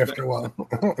adds up after a while.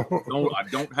 I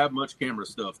don't have much camera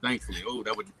stuff, thankfully.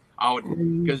 I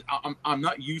would, because I'm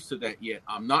not used to that yet.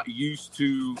 I'm not used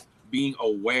to being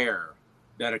aware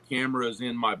that a camera is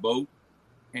in my boat,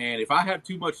 and if I have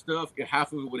too much stuff,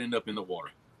 half of it would end up in the water.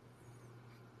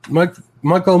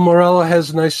 Michael Morello has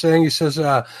a nice saying. He says,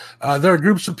 there are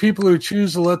groups of people who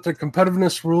choose to let their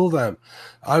competitiveness rule them.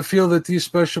 I feel that these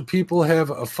special people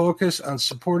have a focus on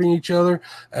supporting each other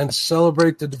and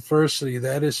celebrate the diversity.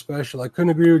 That is special. I couldn't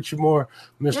agree with you more,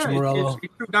 Mr. Morello.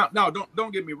 It's true. Now,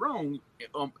 don't get me wrong.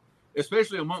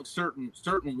 Especially amongst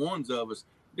certain ones of us,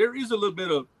 there is a little bit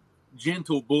of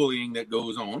gentle bullying that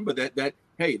goes on, but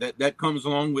that comes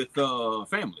along with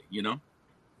family,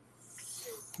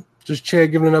 Just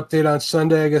Chad giving an update on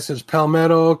Sunday. I guess it's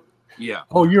Palmetto. Yeah.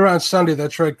 Oh, you're on Sunday.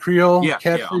 That's right. Creole,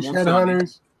 Catfish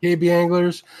Headhunters, KB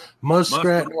Anglers,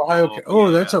 Muskrat,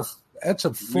 Ohio. That's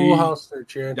a full house there,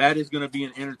 Chad. That is going to be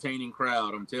an entertaining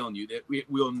crowd. I'm telling you that it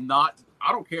will not.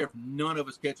 I don't care if none of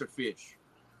us catch a fish.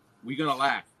 We're going to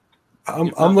laugh.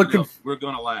 We're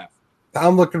going to laugh.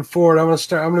 I'm looking forward. I'm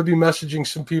going to be messaging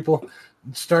some people,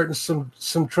 starting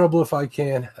some trouble if I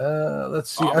can.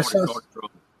 Let's see.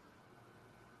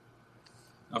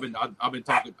 I've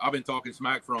been talking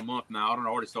smack for a month now. I don't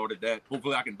already started that.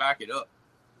 Hopefully I can back it up.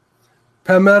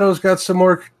 Palmetto's got some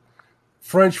more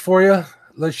French for you.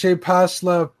 Lâchez pas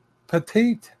la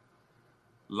patate.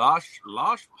 Lâche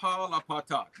pas la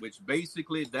patate, which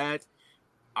basically that,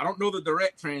 I don't know the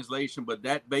direct translation, but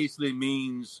that basically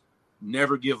means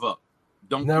never give up.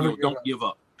 Don't give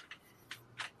up.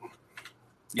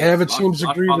 Yes, Avid seems to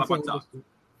agree with that.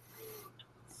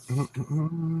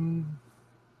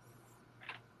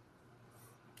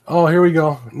 Oh, here we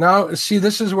go. Now, see,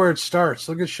 this is where it starts.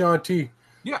 Look at Sean T.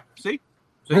 Yeah, see?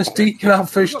 Miss D can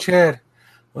outfish Chad.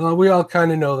 Well, we all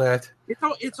kind of know that.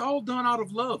 It's all done out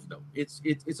of love, though.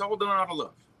 It's all done out of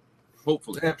love.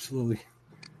 Hopefully. Absolutely.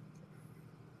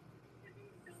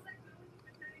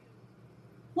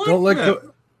 What?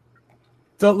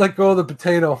 Don't let go of the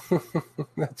potato.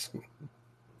 That's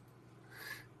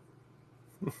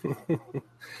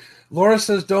Laura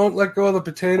says, "Don't let go of the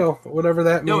potato," whatever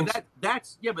that means. No,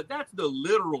 that's the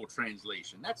literal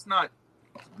translation. That's not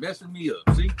messing me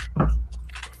up. See,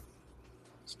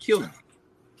 it's killing me.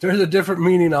 There's a different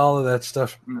meaning to all of that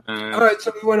stuff. All right,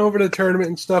 so we went over the tournament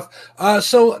and stuff.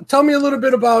 So tell me a little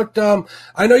bit about,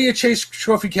 I know you chase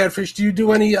trophy catfish. Do you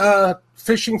do any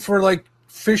fishing for, like,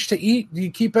 fish to eat? Do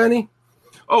you keep any?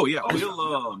 Oh, yeah.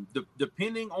 We'll,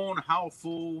 depending on how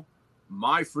full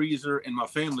my freezer and my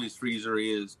family's freezer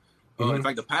is, in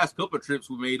fact, the past couple of trips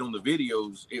we made on the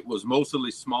videos, it was mostly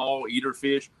small eater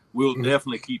fish. We'll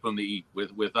definitely keep them to eat,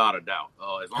 without a doubt.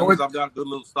 As long as I've got a good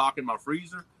little stock in my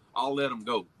freezer, I'll let them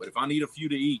go. But if I need a few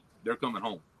to eat, they're coming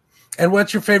home. And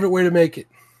what's your favorite way to make it?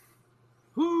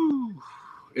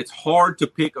 It's hard to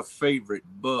pick a favorite,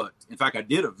 but in fact, I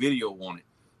did a video on it.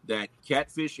 That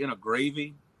catfish in a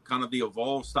gravy, kind of the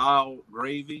Evolve style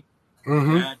gravy.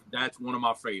 That's one of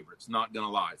my favorites. Not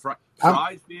gonna lie,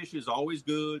 fried fish is always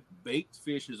good. Baked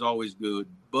fish is always good,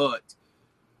 but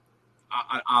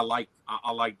I like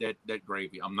that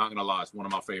gravy. I'm not gonna lie, it's one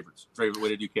of my favorites. Favorite way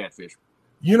to do catfish.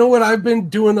 You know what I've been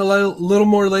doing a little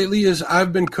more lately is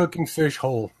I've been cooking fish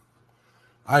whole.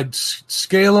 I'd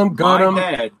scale them, gut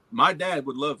them. My dad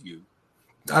would love you.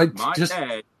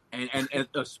 Dad, and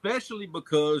especially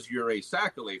because you're a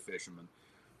sac-a-lait fisherman.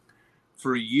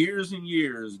 For years and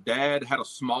years, Dad had a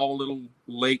small little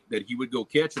lake that he would go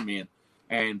catch them in,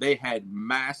 and they had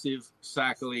massive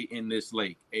sac-a-lait in this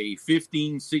lake. A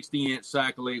 15, 16-inch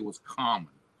sac-a-lait was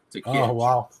common to catch. Oh,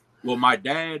 wow. Well, my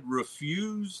dad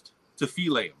refused to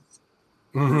fillet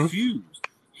them. Refused.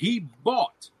 He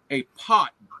bought a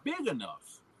pot big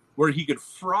enough where he could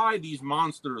fry these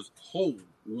monsters whole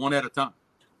one at a time.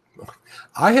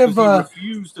 I have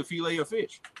refused to fillet a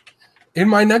fish. In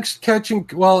my next catching,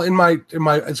 in my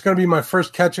it's going to be my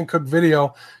first catch and cook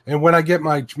video, and when I get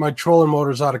my trolling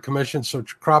motors out of commission, so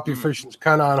crappie fishing is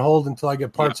kind of on hold until I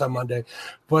get parts on Monday.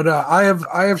 But I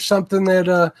have something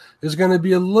that is going to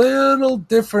be a little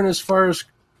different as far as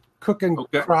cooking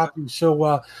crappie.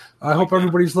 So I hope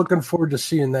everybody's looking forward to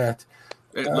seeing that.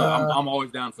 Look, I'm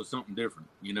always down for something different,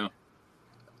 you know.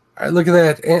 All right, look at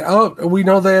that. And, we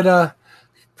know that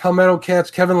Palmetto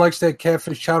Cats, Kevin likes that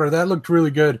catfish chowder. That looked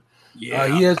really good.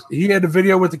 Yeah, he had a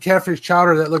video with the catfish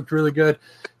chowder that looked really good,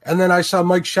 and then I saw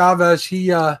Mike Chavez. He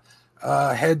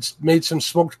had made some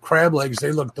smoked crab legs.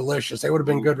 They looked delicious. They would have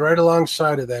been good right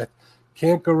alongside of that.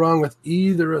 Can't go wrong with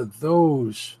either of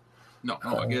those. No,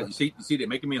 I guess you see, they're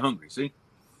making me hungry. See,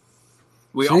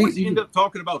 we always end up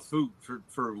talking about food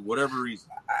for whatever reason.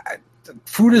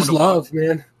 Food is love,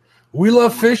 man. We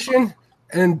love fishing.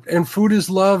 And food is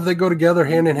love. They go together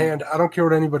hand in hand. I don't care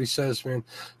what anybody says, man.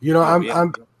 You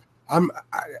know,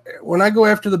 when I go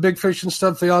after the big fish and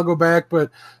stuff, they all go back, but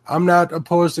I'm not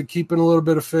opposed to keeping a little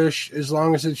bit of fish as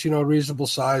long as it's, reasonable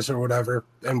size or whatever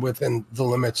and within the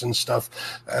limits and stuff.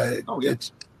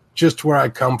 It's just where I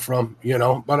come from,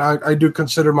 but I do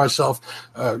consider myself,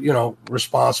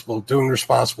 responsible, doing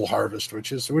responsible harvest,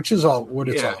 which is all what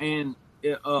it's all. And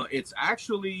it's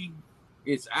actually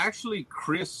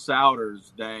Chris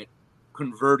Souders that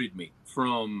converted me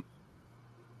from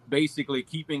basically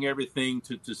keeping everything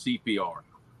to CPR.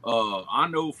 I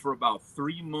know for about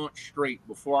 3 months straight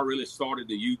before I really started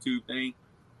the YouTube thing,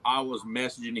 I was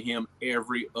messaging him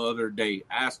every other day,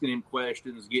 asking him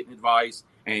questions, getting advice,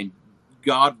 and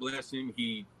God bless him,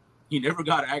 he never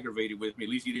got aggravated with me. At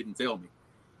least he didn't tell me.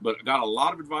 But I got a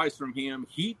lot of advice from him.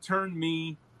 He turned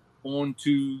me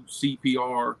onto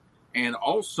CPR. And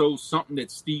also something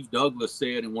that Steve Douglas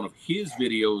said in one of his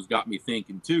videos got me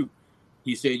thinking too.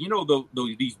 He said,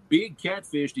 these big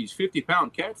catfish, these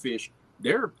 50-pound catfish,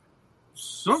 they're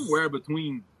somewhere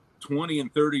between 20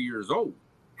 and 30 years old.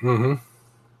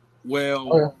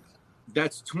 Well,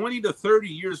 that's 20 to 30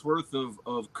 years worth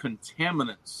of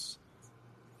contaminants,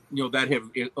 that have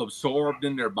absorbed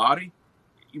in their body.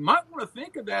 You might want to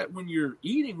think of that when you're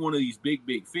eating one of these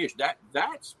big fish.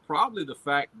 That's probably the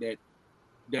fact that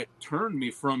turned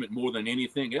me from it more than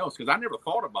anything else, because I never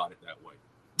thought about it that way.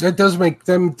 That does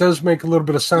make a little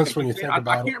bit of sense when you think about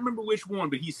it. I can't remember which one,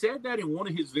 but he said that in one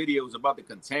of his videos about the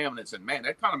contaminants, and man,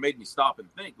 that kind of made me stop and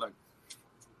think, like,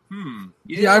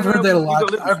 yeah, I've heard that a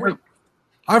lot.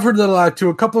 I've heard that a lot too.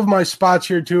 A couple of my spots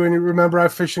here too, and you remember I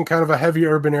fish in kind of a heavy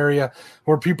urban area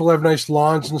where people have nice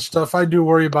lawns and stuff. I do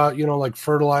worry about like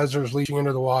fertilizers leaching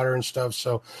into the water and stuff.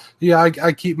 So yeah,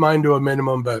 I keep mine to a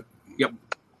minimum, but yep.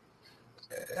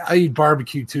 I eat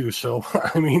barbecue too, so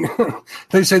I mean,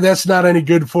 they say that's not any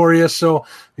good for you. So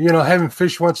having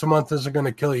fish once a month isn't going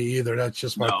to kill you either. That's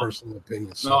just my personal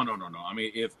opinion. So. No. I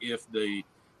mean, if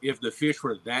the fish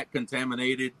were that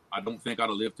contaminated, I don't think I'd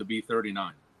have lived to be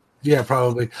 39. Yeah,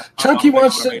 probably. Chunky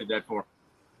wants to.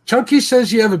 Chunky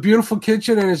says you have a beautiful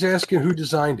kitchen and is asking who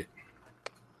designed it.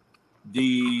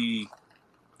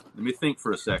 Let me think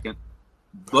for a second.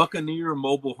 Buccaneer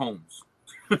Mobile Homes.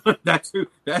 That's who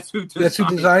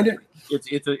designed it.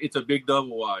 It's a big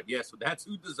double wide. Yes, that's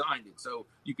who designed it. So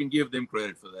you can give them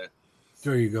credit for that.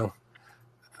 There you go.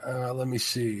 Let me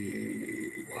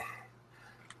see.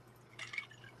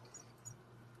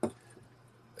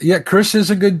 Yeah, Chris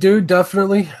is a good dude,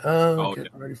 definitely. Getting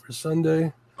ready for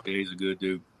Sunday. Yeah, he's a good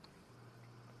dude.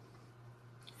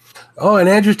 Oh, and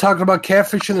Andrew's talking about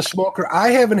catfish in a smoker. I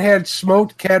haven't had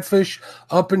smoked catfish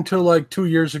up until like 2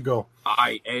 years ago.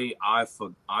 I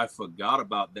forgot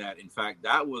about that. In fact,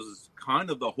 that was kind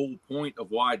of the whole point of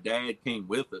why Dad came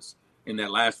with us in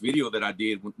that last video that I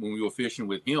did when we were fishing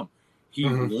with him. He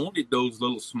wanted those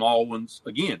little small ones.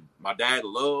 Again, my dad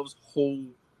loves whole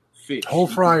fish. Whole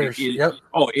fryers. Yep.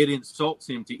 Oh, it insults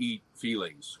him to eat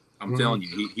fillets. I'm telling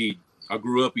you, I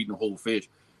grew up eating whole fish.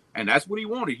 And that's what he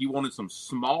wanted. He wanted some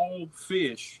small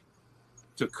fish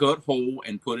to cut whole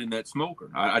and put in that smoker.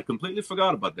 I completely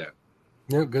forgot about that.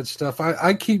 Yeah, good stuff.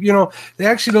 I keep,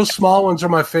 those small ones are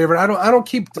my favorite. I don't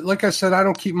keep, like I said, I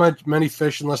don't keep many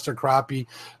fish unless they're crappie.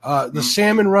 The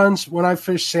salmon runs, when I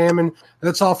fish salmon,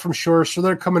 that's all from shore. So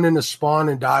they're coming in to spawn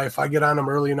and die. If I get on them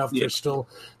early enough, they're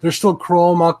still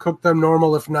chrome. I'll cook them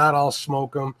normal. If not, I'll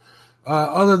smoke them.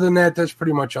 Other than that, that's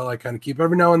pretty much all I kind of keep.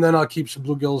 Every now and then I'll keep some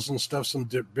bluegills and stuff, some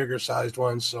bigger sized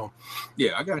ones. So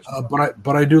yeah, I got you.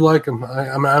 But I do like them.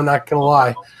 I'm not going to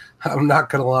lie. I'm not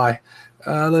going to lie.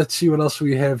 Let's see what else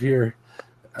we have here.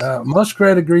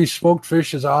 Muskrat agrees smoked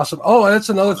fish is awesome. Oh, that's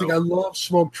another thing. I love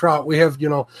smoked trout. We have,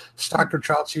 stocker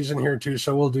trout season here too,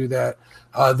 so we'll do that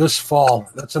this fall.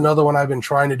 That's another one I've been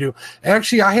trying to do.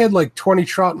 Actually, I had like 20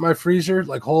 trout in my freezer,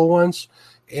 like whole ones.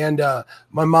 And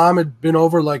my mom had been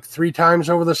over like 3 times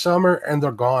over the summer, and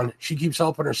they're gone. She keeps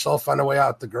helping herself on the way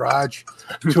out the garage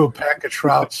to a pack of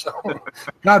trout. So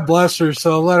God bless her.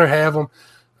 So let her have them.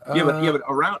 But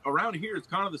around here, it's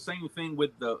kind of the same thing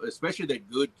with especially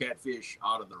that good catfish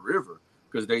out of the river,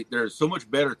 because they're so much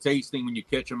better tasting when you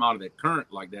catch them out of that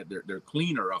current like that. They're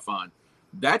cleaner, I find.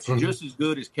 That's just as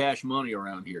good as cash money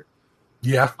around here.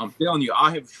 Yeah, I'm telling you,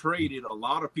 I have traded a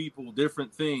lot of people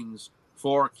different things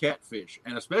for catfish,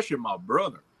 and especially my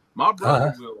brother. My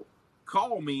brother will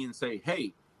call me and say,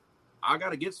 "Hey, I got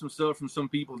to get some stuff from some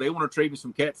people. They want to trade me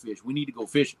some catfish. We need to go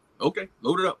fishing." Okay,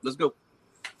 load it up. Let's go.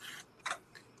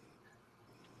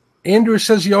 Andrew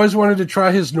says he always wanted to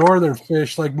try his northern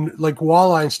fish, like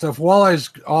walleye and stuff. Walleye's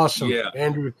awesome. Yeah,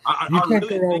 Andrew. I really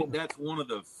think that's one of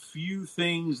the few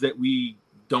things that we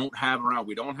don't have around.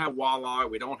 We don't have walleye.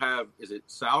 We don't have. Is it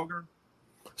sauger?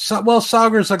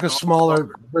 Sauger is like a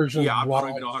smaller version. Yeah, of I don't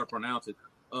even know how to pronounce it.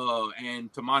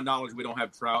 And to my knowledge, we don't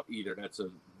have trout either. That's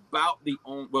about the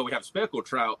only. Well, we have speckled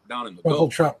trout down in the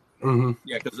Gulf. Trout. Mm-hmm.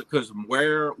 Yeah, because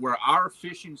where our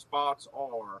fishing spots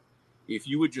are, if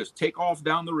you would just take off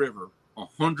down the river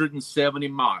 170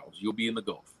 miles, you'll be in the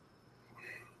Gulf.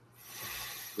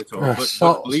 But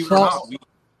believe it or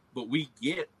not, we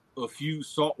get a few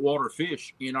saltwater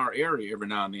fish in our area every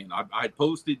now and then. I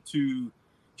posted to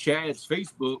Chad's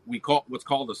Facebook, we caught what's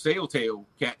called a sailtail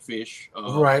catfish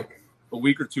a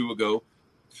week or two ago.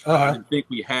 I didn't think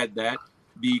we had that.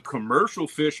 The commercial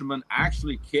fishermen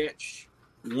actually catch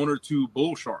 1 or 2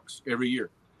 bull sharks every year.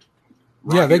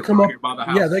 They come up.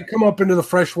 Yeah, they come up into the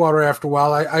freshwater after a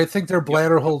while. I think their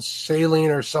bladder holds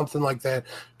saline or something like that.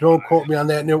 Don't quote me on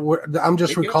that. And I'm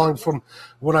just recalling from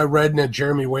what I read in a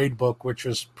Jeremy Wade book, which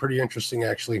was pretty interesting,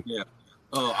 actually. Yeah.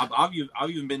 I've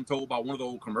even been told by one of the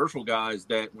old commercial guys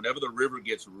that whenever the river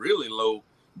gets really low,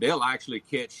 they'll actually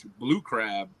catch blue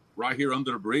crab right here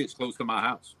under the bridge close to my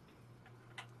house.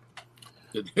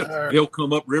 They'll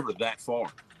come up river that far.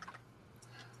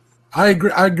 I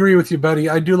agree with you, Betty.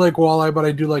 I do like walleye, but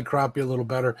I do like crappie a little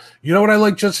better. You know what I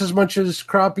like just as much as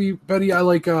crappie, Betty? I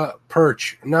like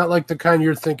perch, not like the kind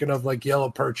you're thinking of, like yellow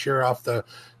perch here off the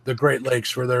Great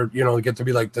Lakes where they're, they get to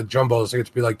be like the jumbos. They get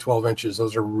to be like 12 inches.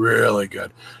 Those are really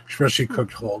good, especially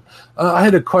cooked whole. I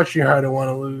had a question here I don't want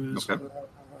to lose. Okay.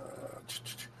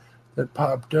 That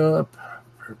popped up.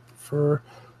 For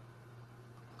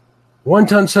 1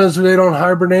 Ton says they don't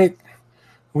hibernate.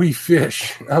 We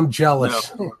fish. I'm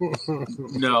jealous.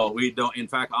 No, we don't. In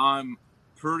fact, I'm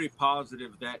pretty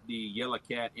positive that the yellow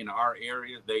cat in our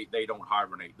area, they don't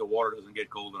hibernate. The water doesn't get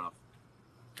cold enough.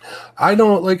 I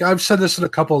don't I've said this in a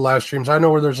couple of live streams. I know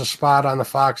where there's a spot on the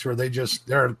Fox where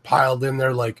they're piled in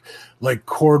there like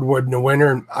cordwood in the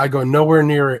winter, and I go nowhere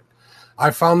near it. I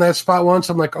found that spot once.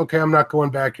 I'm like, okay, I'm not going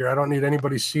back here. I don't need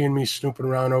anybody seeing me snooping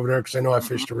around over there because I know I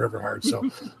fished the river hard. So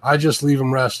I just leave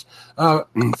them rest.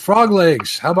 Frog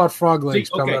legs. How about frog legs?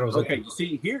 Okay.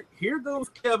 See, here goes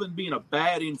Kevin being a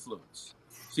bad influence.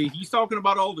 See, he's talking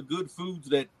about all the good foods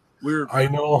that we're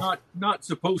not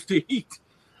supposed to eat.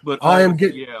 But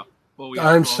Oh, yeah,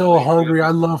 I'm so hungry. Yeah. I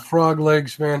love frog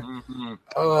legs, man. Mm-hmm.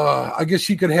 I guess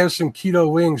you could have some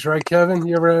keto wings, right, Kevin?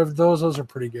 You ever have those? Those are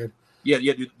pretty good. Yeah.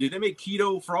 Did they make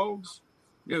keto frogs?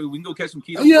 Yeah, we can go catch some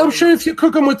keto. Yeah, frogs. I'm sure if you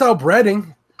cook them without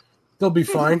breading, they'll be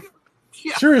fine.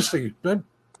 Yeah. Seriously, but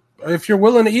if you're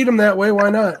willing to eat them that way,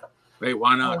 why not? Hey,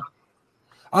 why not?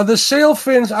 The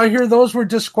sailfins, I hear those were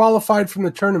disqualified from the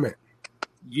tournament.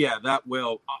 Yeah,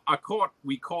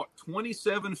 we caught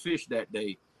 27 fish that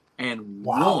day, and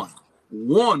one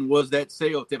was that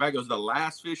sailtail. That was the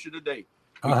last fish of the day.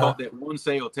 We caught that one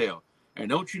sailtail. And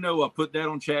don't you know, I put that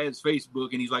on Chad's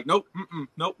Facebook, and he's like, nope,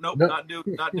 not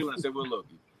doing. I said, well, look,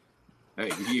 hey,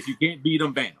 if you can't beat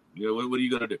them, ban them. What are you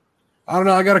going to do? I don't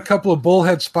know. I got a couple of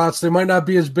bullhead spots. They might not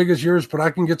be as big as yours, but I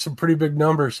can get some pretty big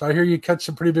numbers. I hear you catch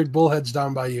some pretty big bullheads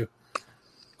down by you.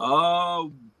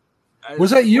 Was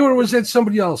that you or was that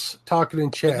somebody else talking in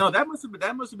chat? No, that must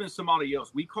have been somebody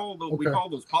else. We call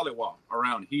those polywog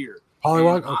around here.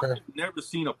 Polywog? Okay. I've never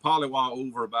seen a polywog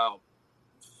over about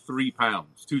 3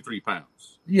 pounds, 2-3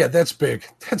 pounds. Yeah, that's big.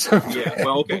 That's yeah.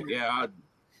 Well, okay, yeah.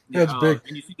 That's big.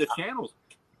 And you see the channels.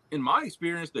 In my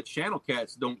experience, the channel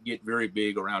cats don't get very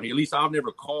big around here. At least I've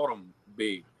never caught them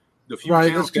big. The few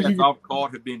channel cats I've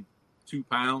caught have been 2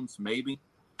 pounds, maybe.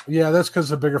 Yeah, that's because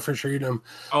the bigger fish are eating them.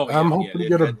 Oh, yeah, I'm hoping to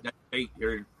get them.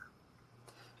 Here.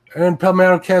 And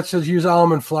Palmetto Cat says use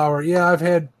almond flour. Yeah, I've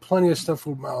had plenty of stuff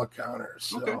with counters.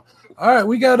 So. Okay. All right,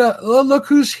 we got look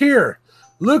who's here.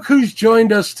 Look who's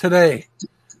joined us today.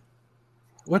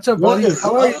 What's up, buddy?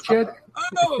 How are you, Chad?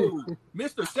 Oh,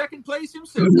 Mr. Second Place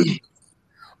himself.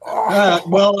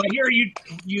 Well, I hear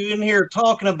you in here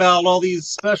talking about all these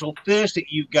special fish that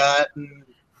you've got, and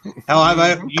how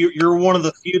you're one of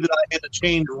the few that I had to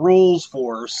change rules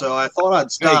for. So I thought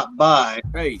I'd stop by.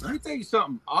 Hey, let me tell you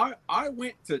something. I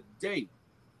went today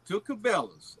to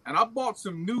Cabela's and I bought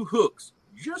some new hooks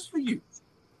just for you.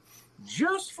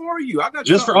 Just for you. I got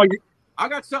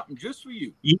something just for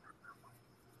you. You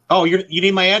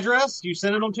need my address? You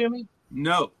sending them to me?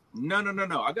 No.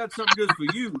 I got something just for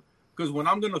you. Because when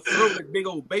I'm going to throw that big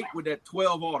old bait with that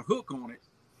 12-aught hook on it,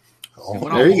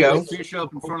 there you go. Fish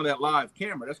up in front of that live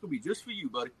camera, that's going to be just for you,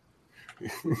 buddy.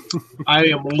 I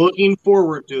am looking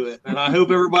forward to it, and I hope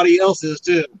everybody else is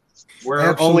too. We're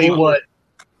Absolutely.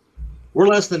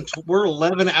 We're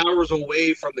 11 hours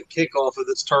away from the kickoff of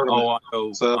this tournament.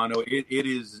 Oh, I know. It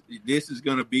is. This is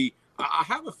going to be. I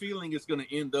have a feeling it's going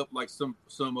to end up like some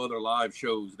other live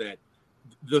shows that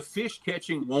the fish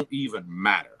catching won't even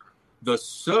matter. The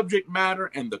subject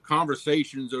matter and the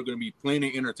conversations are going to be plenty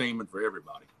of entertainment for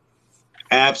everybody.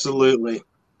 Absolutely.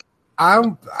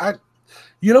 You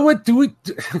know what? Do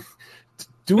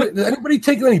anybody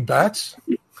taking any bets?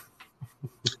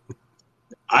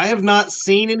 I have not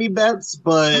seen any bets,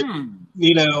 but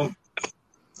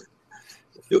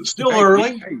it's still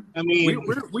early. I mean,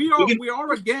 we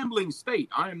are a gambling state.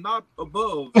 I am not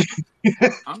above.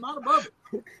 I'm not above it.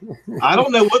 I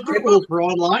don't know what the rules for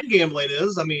online gambling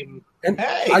is. I mean,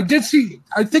 I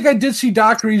think I did see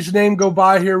Dockery's name go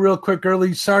by here real quick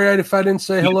early. Sorry if I didn't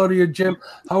say hello to you, Jim.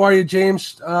 How are you,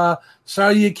 James?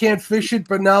 Sorry you can't fish it,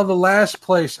 but now the last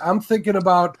place. I'm thinking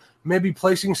about maybe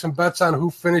placing some bets on who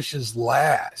finishes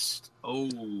last. Oh,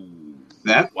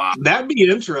 that'd be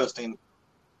interesting.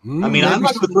 I mean, I'm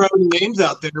not going to throw any names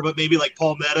out there, but maybe like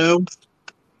Palmetto.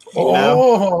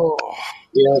 Oh,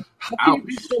 yeah. How can you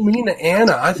be so mean to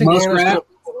Anna? I think Anna's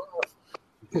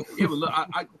yeah, but look,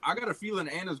 I got a feeling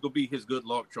Anna's gonna be his good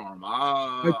luck charm.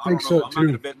 I think so too. I'm not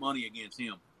gonna bet money against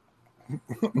him.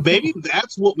 Maybe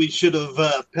that's what we should have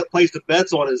placed the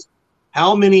bets on: is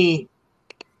how many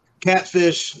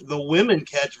catfish the women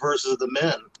catch versus the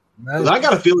men. Because I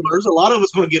got a feeling there's a lot of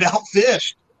us going to get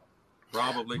outfished.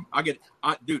 Probably. I get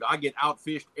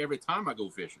outfished every time I go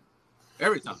fishing.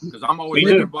 Every time, because I'm always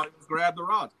letting everybody grab the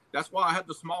rods. That's why I have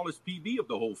the smallest PB of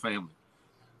the whole family.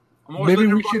 Maybe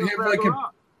we should have like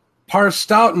a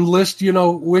parsed out and list,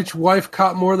 which wife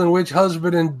caught more than which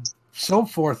husband and so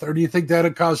forth. Or do you think that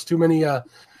would cause too many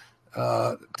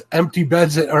empty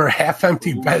beds or half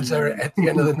empty beds at the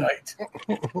end of the night?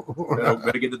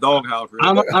 Better get the doghouse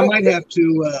ready.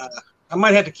 I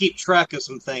might have to keep track of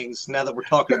some things now that we're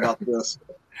talking about this.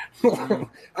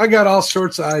 I got all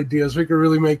sorts of ideas. We could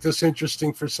really make this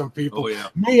interesting for some people. Oh, yeah.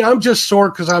 Me, I'm just sore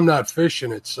because I'm not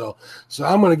fishing it. So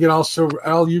I'm going to get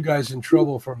all you guys in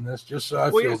trouble from this. Just so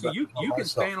I feel. So you can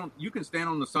stand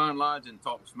on the sidelines and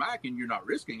talk smack, and you're not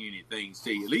risking anything.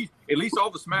 See, at least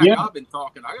all the smack I've been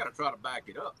talking, I got to try to back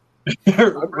it up.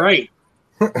 Right.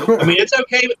 I mean, it's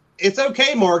okay. It's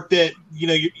okay, Mark, that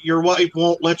your wife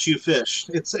won't let you fish.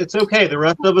 It's okay. The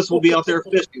rest of us will be out there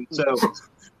fishing. So.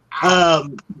 Ow.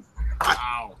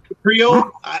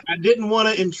 Creole, I didn't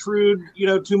want to intrude,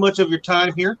 too much of your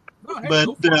time here, but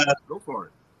go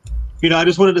for it. I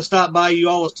just wanted to stop by. You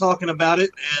all was talking about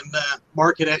it, and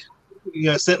Mark had,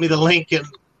 sent me the link, and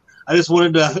I just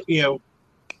wanted to,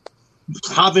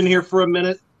 hop in here for a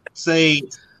minute, say,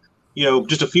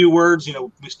 just a few words. We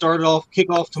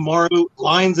kick off tomorrow.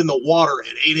 Lines in the water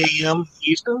at 8 a.m.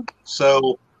 Eastern,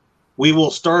 so we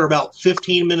will start about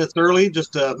 15 minutes early,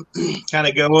 just to kind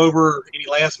of go over any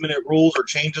last-minute rules or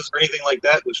changes or anything like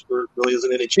that, which there really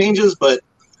isn't any changes, but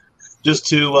just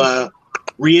to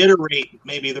reiterate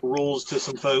maybe the rules to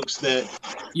some folks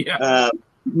that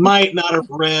might not have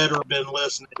read or been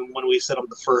listening when we said them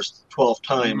the first 12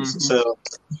 times. Mm-hmm. So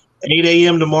 8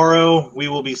 a.m. tomorrow, we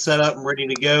will be set up and ready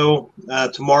to go.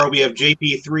 Tomorrow we have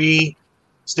JP3,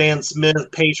 Stan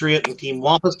Smith, Patriot, and Team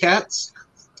Wampus Cats.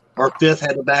 Our fifth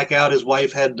had to back out. His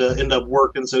wife had to end up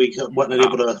working, so he wasn't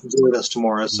able to join us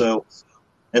tomorrow. So,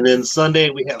 and then Sunday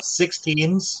we have 6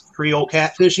 teams: Creole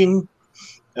Catfishing,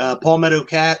 Palmetto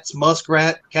Cats,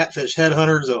 Muskrat, Catfish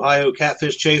Headhunters, Ohio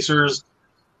Catfish Chasers,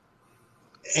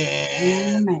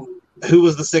 and who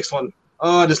was the 6th one?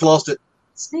 Oh, I just lost it.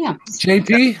 Stamps.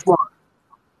 JP?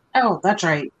 Oh, that's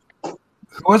right. Who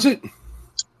was it?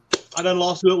 I done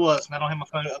lost who it was. I don't have my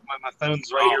phone. My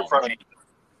phone's right here in front of me.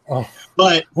 Oh.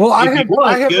 But I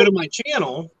go to my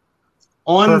channel.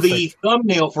 On the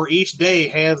thumbnail for each day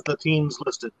has the teams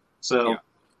listed. So,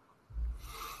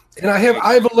 and I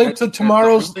have a link to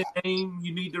tomorrow's name.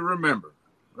 You need to remember,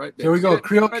 right there. We go,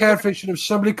 Creole Catfish. And if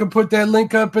somebody could put that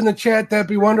link up in the chat, that'd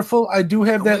be wonderful. I do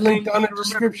have that link down in the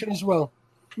description as well.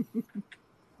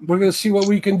 We're going to see what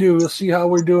we can do. We'll see how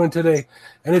we're doing today.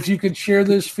 And if you could share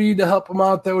this feed to help them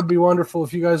out, that would be wonderful.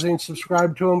 If you guys ain't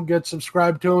subscribed to them, get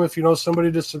subscribed to them. If you know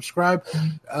somebody to subscribe,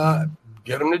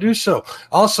 get them to do so.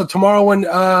 Also, tomorrow when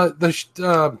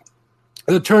the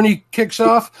tourney kicks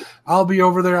off, I'll be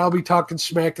over there. I'll be talking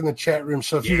smack in the chat room.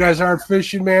 So if you guys aren't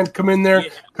fishing, man, come in there.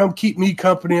 Come keep me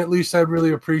company. At least I'd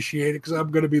really appreciate it because I'm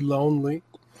going to be lonely.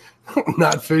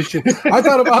 Not fishing. I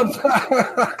thought about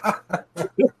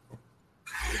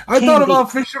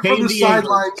fishing from the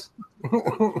sidelines.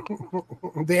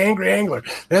 The Angry Angler.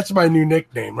 That's my new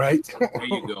nickname, right? There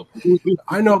you go.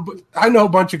 I know a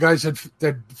bunch of guys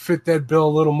that fit that bill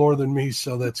a little more than me,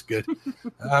 so that's good.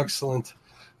 Excellent.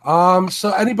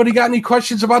 So anybody got any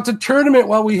questions about the tournament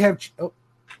while we have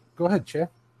go ahead, Chad.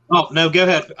 Oh, no, go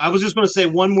ahead. I was just going to say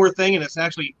one more thing, and it's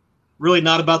actually really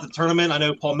not about the tournament. I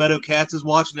know Palmetto Cats is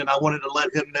watching, and I wanted to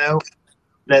let him know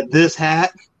that this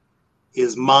hat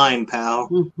is mine, pal.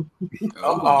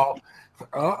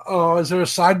 Uh-oh. Is there a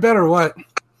side bet or what?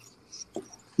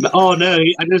 Oh, no.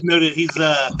 I just noted he's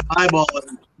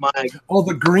eyeballing my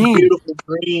the green. Beautiful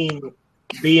green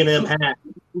B&M hat.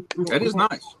 That is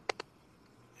nice.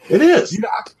 It is. Yeah,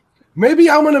 maybe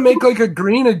I'm going to make like a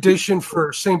green edition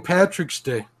for St. Patrick's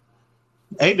Day.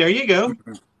 Hey, there you go.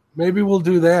 Maybe we'll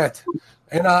do that.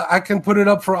 And I can put it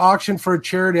up for auction for a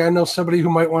charity. I know somebody who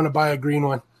might want to buy a green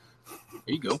one.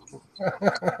 There you go.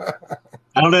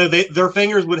 I don't know. Their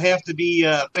fingers would have to be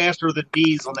faster than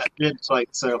D's on that bid site.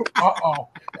 So,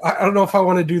 I don't know if I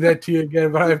want to do that to you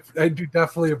again, but I do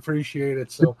definitely appreciate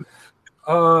it. So,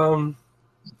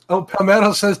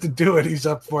 Palmetto says to do it. He's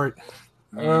up for it.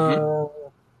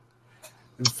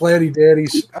 Flatty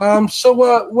Daddies. So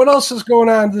what else is going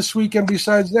on this weekend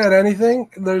besides that? Anything?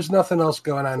 There's nothing else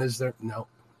going on, is there? No.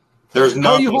 There's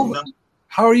nothing.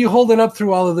 How are you holding up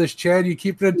through all of this, Chad? You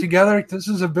keeping it together? This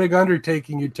is a big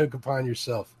undertaking you took upon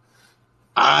yourself.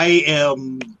 I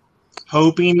am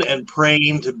hoping and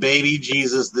praying to baby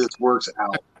Jesus this works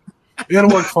out. It'll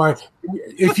work fine.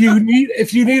 If you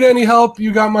need any help,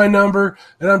 you got my number,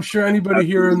 and I'm sure anybody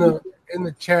here in the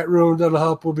chat room that'll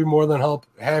help will be more than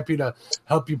happy to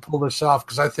help you pull this off,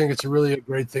 because I think it's really a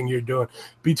great thing you're doing.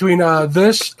 Between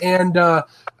this and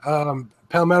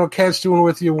Palmetto Cats doing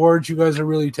with the awards, you guys are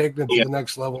really taking it to the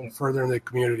next level further in the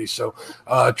community. So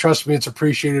trust me, it's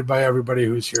appreciated by everybody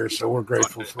who's here. So we're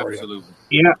grateful for you.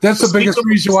 Yeah, that's the biggest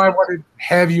reason why I wanted to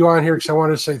have you on here, because I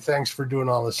wanted to say thanks for doing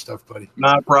all this stuff, buddy.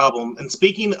 Not a problem. And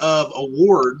speaking of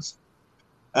awards,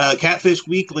 Catfish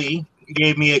Weekly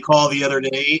gave me a call the other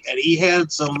day, and he had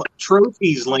some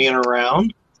trophies laying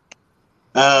around.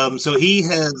 So they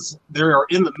are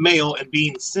in the mail and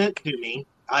being sent to me.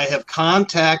 I have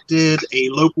contacted a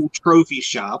local trophy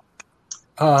shop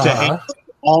to have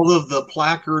all of the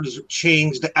placards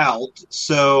changed out.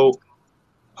 So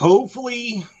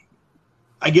hopefully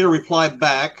I get a reply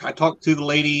back. I talked to the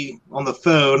lady on the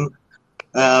phone.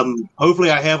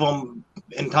 Hopefully I have them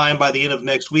in time by the end of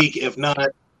next week. If not,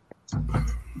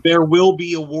 there will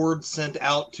be awards sent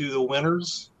out to the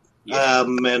winners.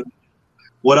 And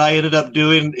what I ended up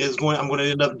doing is I'm going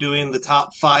to end up doing the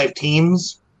top 5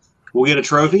 teams will get a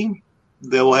trophy.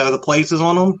 They will have the places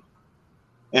on them.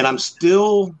 And I'm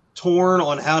still torn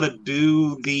on how to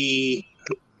do the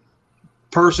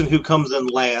person who comes in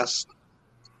last,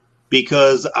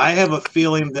 because I have a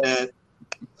feeling that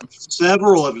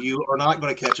several of you are not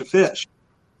going to catch a fish.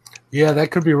 Yeah,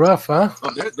 that could be rough, huh?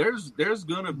 There's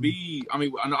going to be, I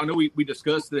mean, I know we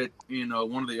discussed that in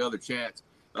one of the other chats.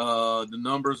 The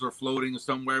numbers are floating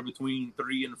somewhere between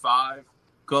 3 and 5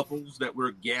 couples that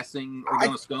we're guessing are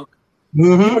going to skunk.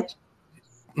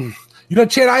 Mm-hmm. You know,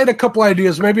 Chad, I had a couple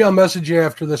ideas. Maybe I'll message you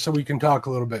after this so we can talk a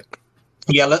little bit.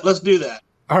 Yeah, let's do that.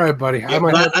 All right, buddy. Yeah,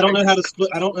 I don't know how to split.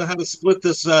 I don't know how to split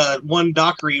this one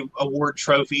Dockery Award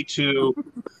trophy to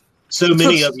so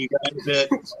many of you guys that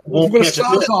won't catch a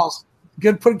fish.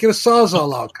 Get a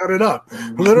Sawzall out, cut it up,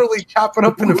 literally chop it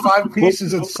up into 5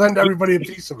 pieces and send everybody a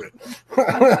piece of it.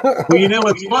 Well, you know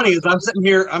what's funny is I'm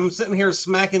sitting here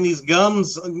smacking these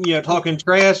gums, talking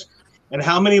trash, and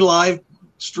how many live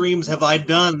streams have I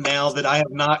done now that I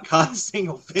have not caught a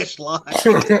single fish live?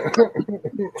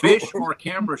 Fish or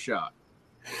camera shot?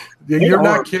 You're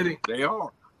not kidding. They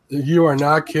are. You are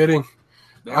not kidding.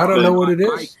 I don't know what it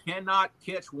is. I cannot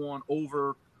catch one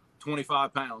over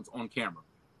 25 pounds on camera.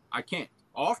 I can't.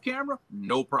 Off camera,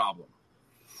 no problem.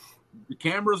 The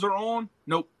cameras are on,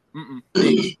 nope.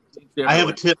 I have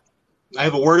a tip. I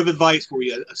have a word of advice for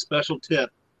you, a special tip.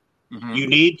 Mm-hmm. You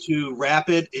need to wrap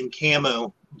it in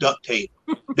camo duct tape.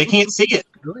 They can't see it.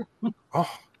 Really?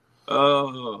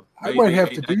 I might have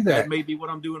to do that. That may be what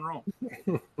I'm doing wrong.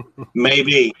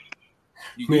 Maybe.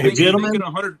 You think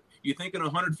in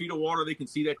 100 feet of water they can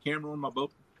see that camera on my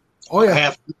boat? Oh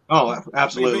yeah.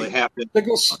 Absolutely. Maybe. Have to.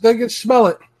 They can smell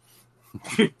it.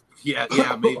 yeah,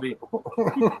 maybe.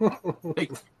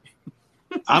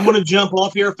 I'm going to jump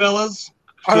off here, fellas.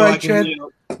 All right, Chad.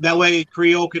 That way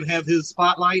Creole can have his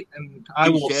spotlight, and I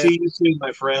will see you soon,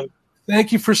 my friend.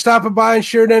 Thank you for stopping by and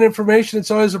sharing that information.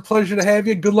 It's always a pleasure to have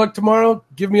you. Good luck tomorrow.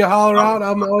 Give me a holler out.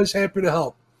 I'm always happy to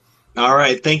help. All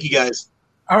right. Thank you, guys.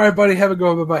 All right, buddy. Have a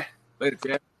good one. Bye-bye. Later,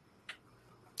 Chad.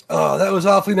 Oh, that was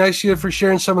awfully nice of you for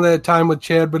sharing some of that time with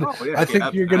Chad, but I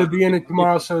think you're going to be in it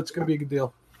tomorrow, so it's going to be a good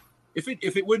deal. If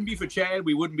it wouldn't be for Chad,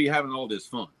 we wouldn't be having all this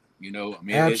fun. I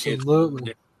mean,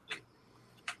 absolutely.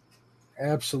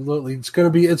 Absolutely. It's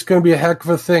going to be a heck of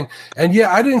a thing. And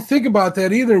yeah, I didn't think about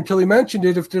that either until he mentioned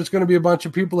it. If there's going to be a bunch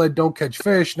of people that don't catch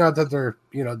fish, not that they're,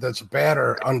 that's bad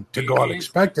or to go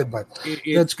unexpected, but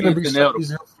it's going to be so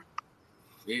easy.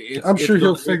 I'm sure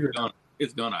he'll figure it.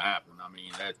 It's going to happen. I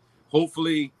mean, that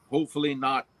hopefully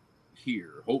not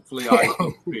here. Hopefully I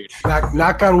can fish.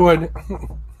 Knock on wood.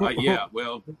 Yeah.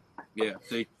 Well, yeah.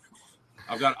 See,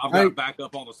 I've got to back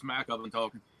up all the smack I've been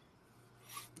talking.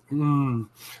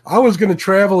 I was going to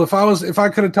travel if I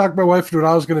could have talked my wife into it.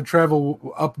 I was going to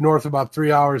travel up north about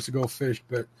 3 hours to go fish,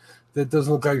 but that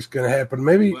doesn't look like it's going to happen.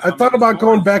 Maybe I thought about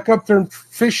going back up there and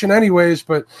fishing anyways,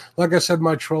 but like I said,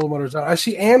 my trolling motor's out. I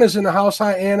see Anna's in the house.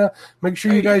 Hi, Anna. Make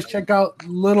sure you guys check out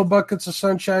Little Buckets of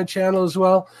Sunshine channel as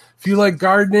well. If you like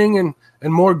gardening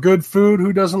and more good food,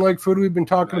 who doesn't like food? We've been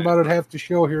talking about it half the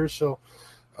show here. So,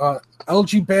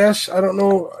 LG Bass, I don't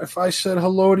know if I said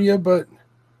hello to you, but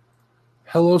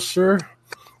hello, sir.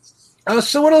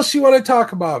 So what else you want to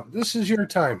talk about? This is your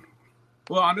time.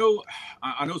 Well, I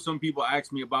know some people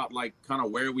ask me about like kind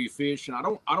of where we fish, and I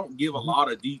don't give a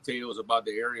lot of details about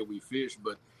the area we fish,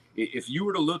 but if you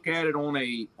were to look at it on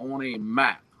a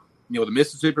map, the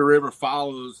Mississippi River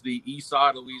follows the east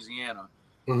side of Louisiana,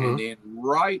 and then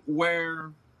right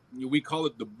where we call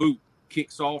it the boot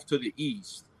kicks off to the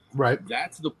east. Right.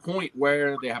 That's the point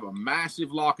where they have a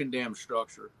massive lock and dam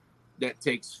structure that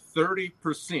takes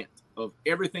 30% of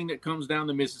everything that comes down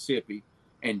the Mississippi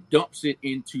and dumps it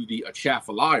into the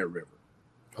Atchafalaya River.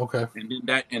 Okay.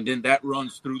 And then that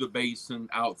runs through the basin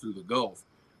out through the Gulf.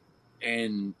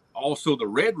 And also the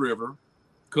Red River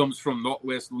comes from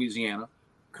northwest Louisiana,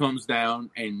 comes down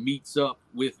and meets up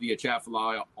with the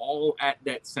Atchafalaya all at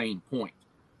that same point.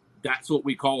 That's what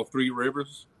we call Three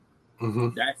Rivers.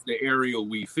 That's the area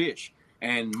we fish.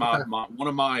 And one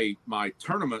of my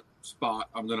tournament spot,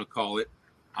 I'm going to call it,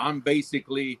 I'm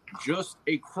basically just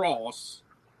across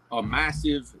a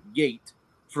massive gate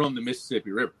from the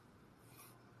Mississippi River.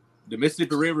 The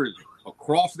Mississippi River is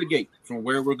across the gate from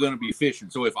where we're going to be fishing.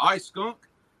 So if I skunk,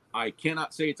 I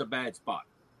cannot say it's a bad spot.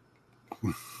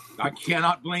 I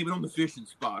cannot blame it on the fishing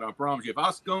spot. I promise you. If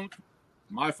I skunk,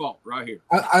 my fault right here.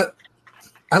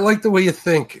 I like the way you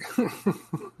think.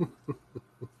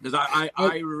 Because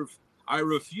I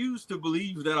refuse to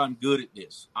believe that I'm good at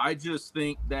this. I just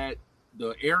think that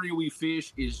the area we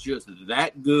fish is just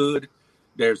that good.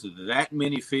 There's that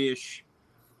many fish.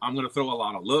 I'm going to throw a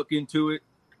lot of luck into it.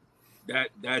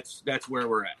 That's where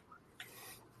we're at.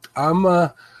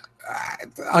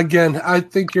 Again, I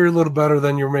think you're a little better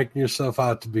than you're making yourself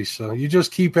out to be. So you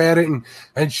just keep at it, and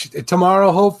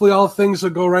tomorrow, hopefully, all things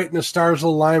will go right and the stars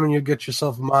will align, and you'll get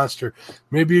yourself a monster.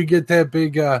 Maybe you get that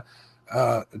big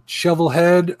shovel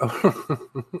head,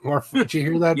 or did you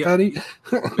hear that, Betty?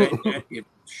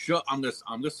 I'm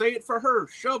gonna say it for her,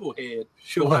 shovel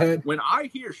head. When I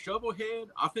hear shovel head,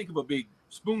 I think of a big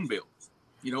spoonbill.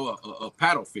 You know, a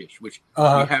paddlefish, which we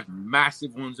have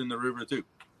massive ones in the river too.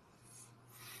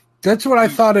 That's what I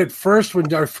thought at first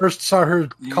when I first saw her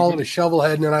call it a shovel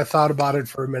head, and then I thought about it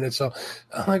for a minute. So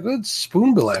I'm like, what's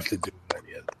spoonbill have to do with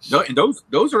any of this? No, and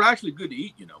those are actually good to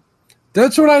eat, you know.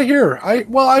 That's what I hear.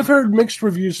 I've heard mixed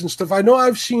reviews and stuff. I know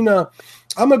I've seen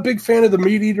I'm a big fan of the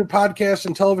Meat Eater podcast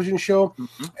and television show.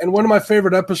 And one of my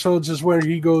favorite episodes is where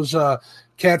he goes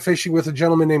catfishing with a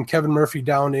gentleman named Kevin Murphy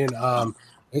down in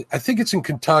I think it's in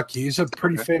Kentucky. He's a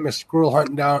pretty famous squirrel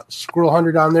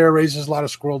hunter down there, raises a lot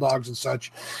of squirrel dogs and such.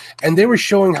 And they were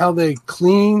showing how they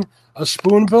clean a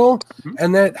spoonbill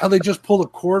and how they just pull the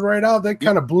cord right out. That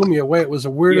kind of blew me away. It was the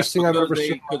weirdest thing I've ever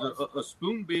seen. A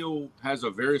spoonbill has a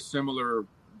very similar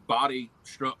body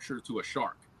structure to a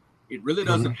shark. It really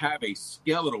doesn't have a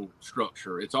skeletal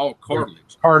structure. It's all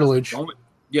cartilage.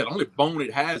 The only bone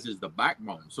it has is the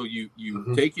backbone. So you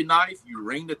take your knife, you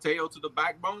wring the tail to the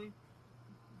backbone,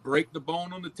 break the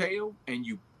bone on the tail, and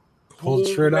you pull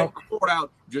that cord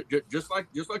out just like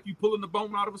you pulling the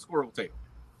bone out of a squirrel tail.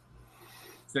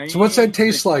 So what's that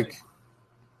taste like?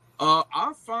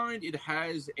 I find it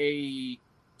has a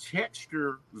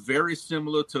texture very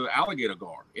similar to alligator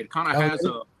gar. It kind of has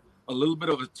a little bit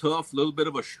of a tough, little bit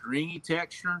of a stringy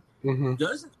texture.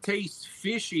 Doesn't taste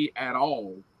fishy at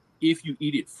all if you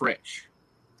eat it fresh.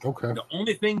 Okay. The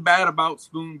only thing bad about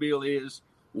spoonbill is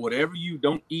whatever you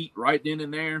don't eat right then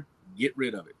and there, get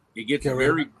rid of it. It gets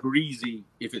very greasy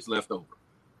if it's left over.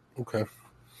 Okay.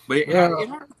 But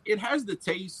it has the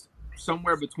taste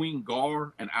somewhere between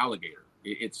gar and alligator.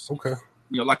 It's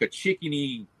like a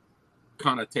chickeny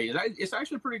kind of taste. It's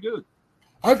actually pretty good.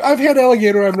 I've had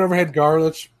alligator. I've never had gar.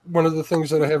 That's one of the things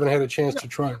that I haven't had a chance to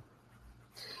try.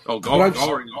 Oh, gar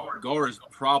is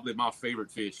probably my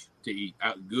favorite fish to eat.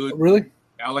 Good, really?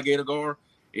 Alligator gar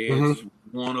is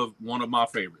one of my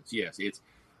favorites. Yes,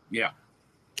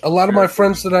 A lot of my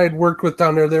friends that I had worked with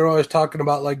down there, they were always talking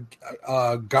about like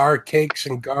gar cakes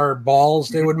and gar balls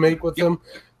they would make with them.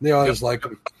 They always like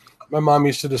them. My mom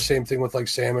used to do the same thing with like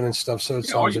salmon and stuff. So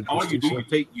it's all you do,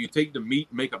 you take the meat,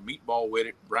 make a meatball with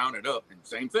it, brown it up, and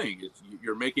same thing.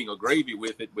 You're making a gravy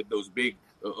with it with those big,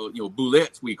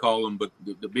 boulettes we call them, but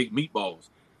the big meatballs.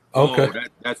 Okay,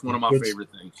 that's one of my favorite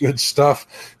things. Good stuff.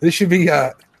 This should be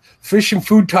Fish and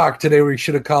Food Talk today. We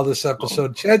should have called this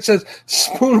episode. Chad says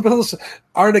spoonbills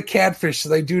are the catfish, so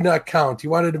they do not count. He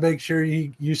wanted to make sure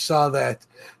you saw that.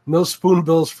 No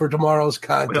spoonbills for tomorrow's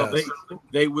contest. Well,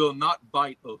 they will not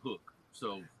bite a hook,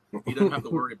 so he doesn't have to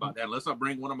worry about that. Unless I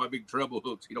bring one of my big treble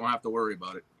hooks, he don't have to worry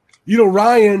about it. You know,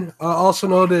 Ryan, also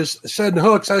known as Said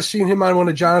Hooks, I've seen him on one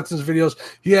of Jonathan's videos.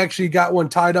 He actually got one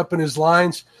tied up in his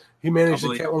lines. He managed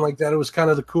to get one like that. It was kind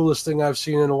of the coolest thing I've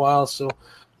seen in a while. So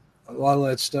a lot of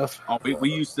that stuff. We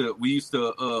used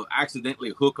to accidentally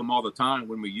hook them all the time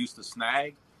when we used to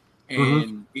snag.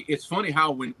 And it's funny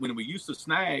how when we used to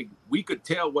snag, we could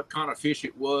tell what kind of fish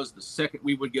it was the second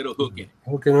we would get a hook in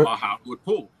it. How it would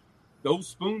pull. Those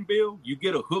spoonbill, you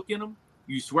get a hook in them,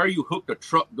 you swear you hooked a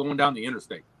truck going down the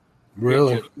interstate.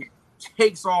 Really? It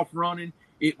takes off running.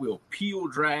 It will peel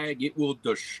drag. It will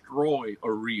destroy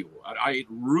a reel. It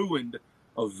ruined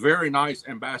a very nice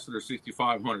Ambassador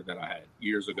 6500 that I had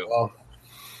years ago. Wow.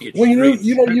 Well,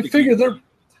 you figure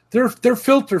they're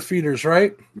filter feeders,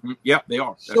 right? Yeah, they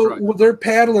are. That's so right. When they're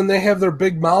paddling, they have their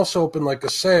big mouths open like a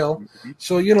sail.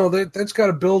 So that's got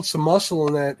to build some muscle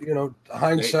in that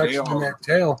hind section and that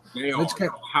tail. It's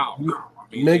got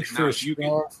makes for a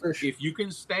strong fish. If you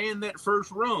can stand that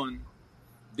first run,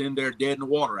 then they're dead in the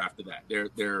water after that.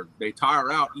 They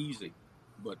tire out easy.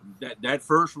 But that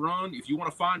first run, if you want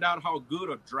to find out how good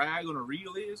a drag on a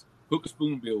reel is, hook a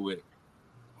spoonbill with it.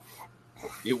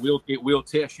 It will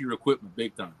test your equipment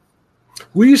big time.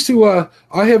 We used to.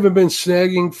 I haven't been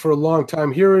snagging for a long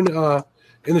time here in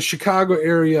the Chicago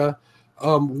area.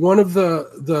 One of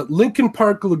the Lincoln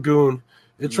Park Lagoon.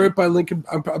 It's right by Lincoln.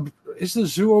 Is the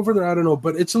zoo over there? I don't know,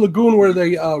 but it's a lagoon where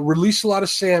they release a lot of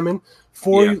salmon.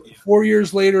 4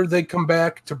 years later, they come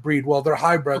back to breed. Well, they're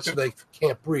hybrids, so they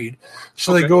can't breed.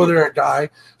 So they go there and die.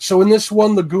 So in this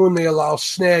one lagoon, they allow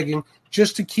snagging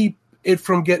just to keep it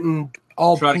from getting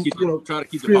all. Try to keep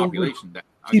the population down.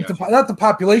 keep not the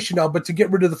population down, but to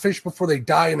get rid of the fish before they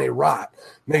die and they rot.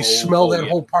 And they smell that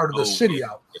whole part of the city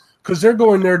out because they're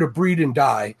going there to breed and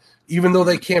die, even though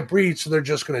they can't breed, so they're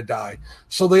just going to die.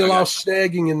 So they allow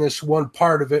snagging in this one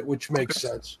part of it, which makes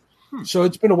sense. So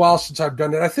it's been a while since I've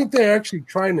done it. I think they're actually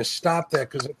trying to stop that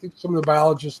because I think some of the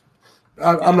biologists.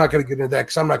 I'm not going to get into that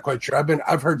because I'm not quite sure.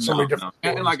 I've heard so many different.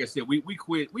 And like I said, we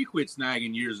quit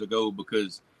snagging years ago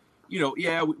because,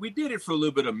 we did it for a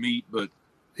little bit of meat, but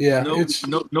it's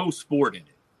no sport in it.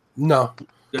 No,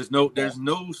 there's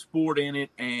no sport in it,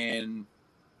 and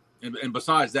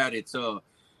besides that, it's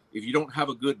if you don't have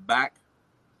a good back,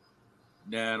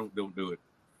 don't do it.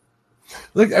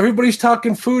 Look, everybody's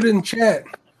talking food in chat.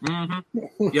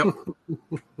 Mm-hmm. Yep.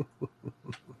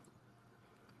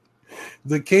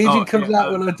 The Cajun comes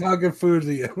out when I'm talking food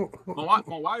to you. My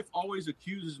wife always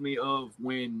accuses me of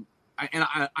when,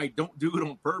 I don't do it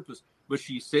on purpose, but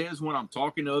she says when I'm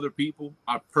talking to other people,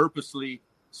 I purposely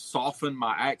soften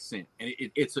my accent, and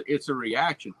it's a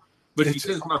reaction. But she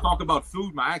says when I talk about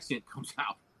food, my accent comes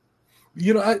out.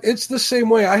 It's the same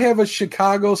way. I have a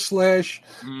Chicago /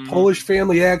 Polish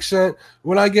family accent.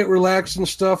 When I get relaxed and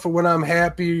stuff, or when I'm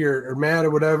happy or mad or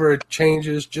whatever, it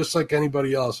changes just like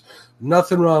anybody else.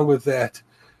 Nothing wrong with that.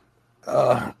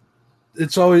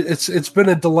 It's been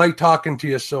a delight talking to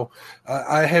you. So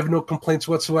I have no complaints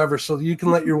whatsoever. So you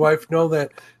can let your wife know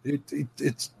that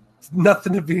it's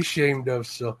nothing to be ashamed of.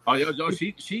 So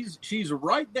she's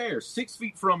right there, 6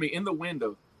 feet from me in the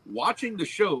window, watching the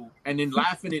show and then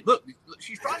laughing at. Look,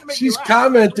 she's trying to make. She's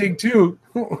commenting too.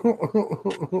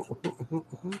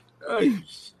 Only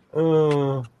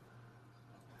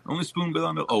spoonbill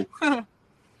on the.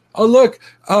 Oh look!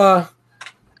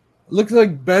 Looks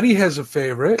like Betty has a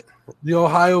favorite. The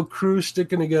Ohio crew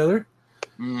sticking together.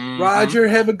 Mm-hmm. Roger,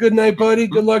 have a good night, buddy.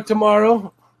 Good luck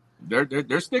tomorrow.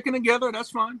 They're sticking together. That's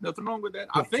fine. Nothing wrong with that.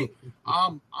 I think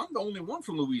I'm the only one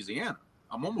from Louisiana.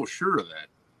 I'm almost sure of that.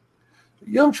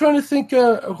 Yeah, I'm trying to think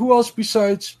who else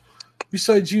besides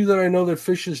you that I know that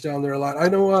fishes down there a lot. I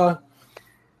know.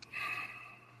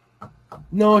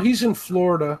 No, he's in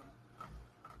Florida.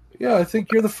 Yeah, I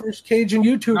think you're the first Cajun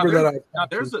YouTuber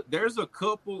there's a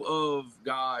couple of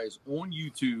guys on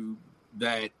YouTube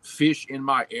that fish in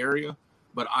my area,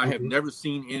 but I have never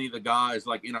seen any of the guys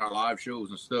like in our live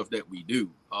shows and stuff that we do.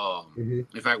 In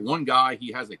fact, one guy,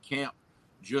 he has a camp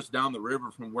just down the river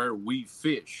from where we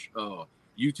fish.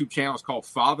 YouTube channel is called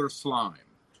Father Slime.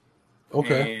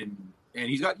 Okay. And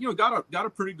he's got got a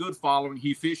pretty good following.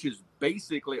 He fishes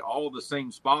basically all the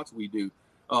same spots we do.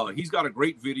 He's got a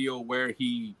great video where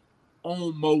he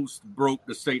almost broke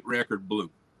the state record blue.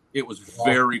 It was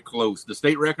very close. The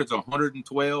state record's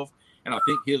 112, and I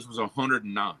think his was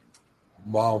 109.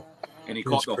 Wow. And he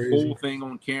caught the whole thing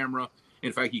on camera.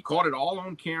 In fact, he caught it all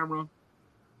on camera.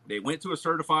 They went to a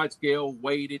certified scale,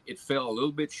 weighed it. It fell a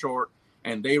little bit short,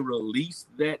 and they released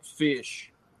that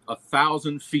fish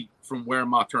 1,000 feet from where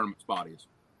my tournament spot is.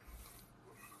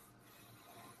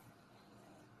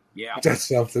 Yeah. That's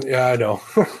something. Yeah, I know.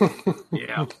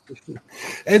 Yeah.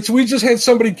 We just had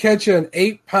somebody catch an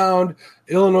 8-pound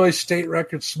Illinois state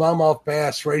record smallmouth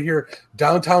bass right here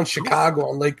downtown Chicago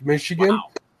on Lake Michigan.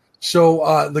 Wow.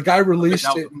 So the guy released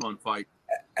it. That was a fun fight.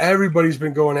 Everybody's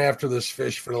been going after this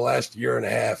fish for the last year and a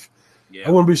half. Yeah. I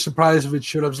wouldn't be surprised if it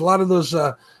should have. A lot of those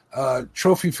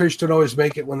trophy fish don't always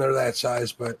make it when they're that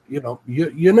size, but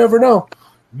you never know.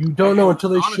 You don't know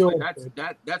until they show up.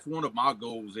 That's one of my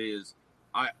goals is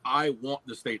I want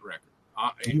the state record.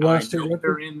 I know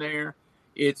they're in there.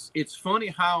 It's funny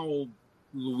how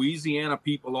Louisiana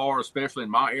people are, especially in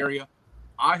my area.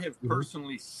 I have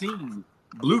personally seen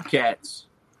blue cats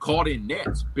caught in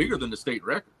nets bigger than the state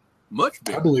record. Much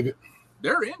bigger. I believe it.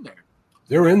 They're in there.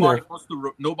 They're in there.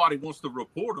 Nobody wants to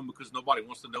report them because nobody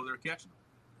wants to know they're catching them.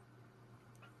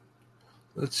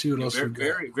 Let's see what else we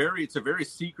got. It's a very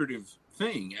secretive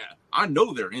thing. I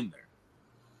know they're in there.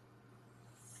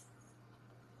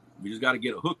 We just got to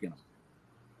get a hook in them.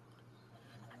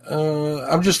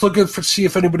 I'm just looking to see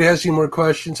if anybody has any more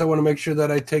questions. I want to make sure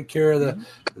that I take care of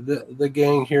the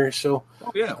gang here. So,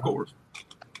 yeah, of course.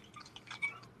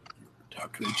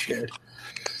 Talking to Chad.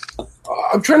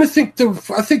 I'm trying to think.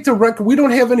 I think the record. We don't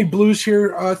have any blues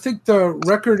here. I think the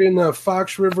record in the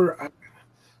Fox River.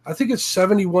 I think it's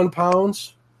 71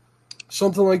 pounds,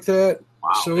 something like that. Wow,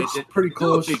 so it's pretty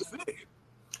close.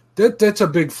 That's a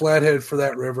big flathead for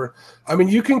that river. I mean,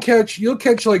 you'll catch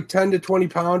like 10 to 20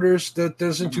 pounders. That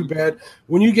isn't too bad.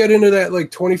 When you get into that like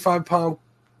 25 pound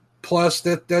plus,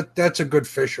 that's a good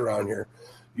fish around here.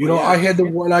 You know, I had the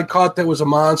one I caught that was a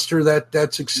monster.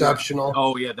 That's exceptional. Yeah.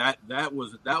 Oh yeah, that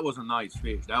was a nice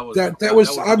fish. That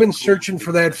was I've been searching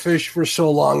for that fish for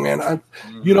so long, man.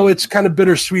 You know, it's kind of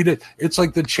bittersweet. It's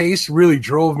like the chase really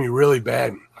drove me really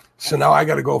bad. So now I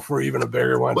got to go for even a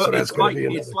bigger one. But so that's going to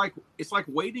be it's like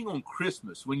waiting on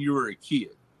Christmas when you were a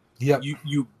kid. Yeah,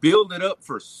 you build it up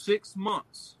for 6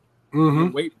 months,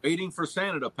 waiting for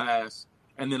Santa to pass,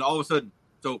 and then all of a sudden,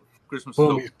 it's over. Christmas is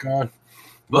over. He's gone.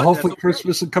 But hopefully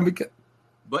Christmas will come again.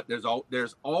 But there's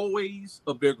always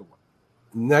a bigger one.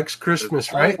 Next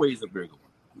Christmas, right? Always a bigger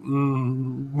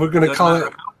one. We're going to call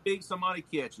it. How big somebody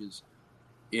catches,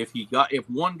 if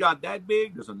one got that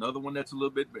big, there's another one that's a little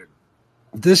bit bigger.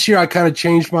 This year, I kind of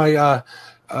changed my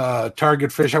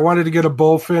target fish. I wanted to get a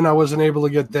bowfin. I wasn't able to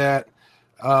get that.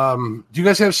 Do you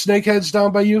guys have snakeheads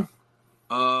down by you?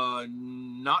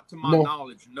 Not to my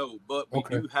knowledge, no. But we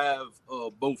do have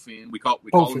bowfin. We call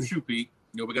them shoepeak.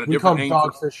 You know, we got a different name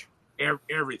dogfish. For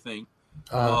everything.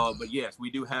 But yes, we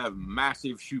do have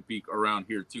massive shoepeak around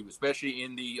here too, especially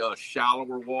in the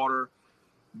shallower water.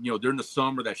 You know, during the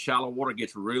summer, that shallow water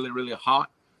gets really, really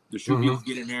hot. The shoepeaks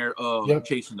get in there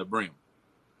chasing the brim.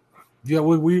 Yeah,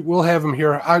 we'll have them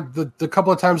here. The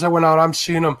couple of times I went out, I'm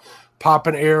seeing them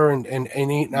popping air and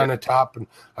eating on the top, and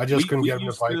I just couldn't get them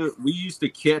to bite. We used to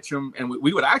catch them, and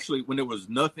we would actually, when there was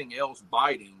nothing else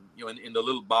biting, you know, in the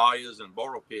little bayas and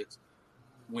borrow pits,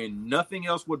 when nothing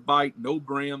else would bite, no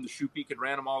brim, the shoepeak had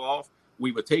ran them all off,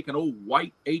 we would take an old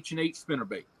white H&H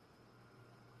spinnerbait.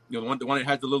 You know, the one that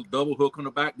has the little double hook on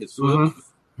the back that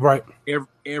slips. Right.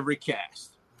 Every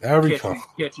cast.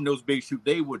 Catching those big shoot,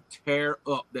 they would tear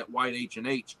up that white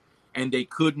H&H, and they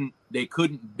couldn't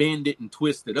bend it and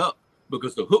twist it up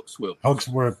because the hooks will. Hooks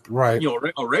were right. You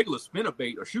know, a regular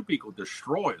spinnerbait or shoepeak will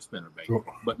destroy a spinnerbait,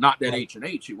 but not that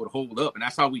H&H. It would hold up, and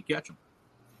that's how we catch them.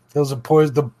 Those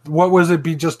opposed. What was it?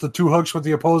 Be just the two hooks with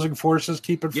the opposing forces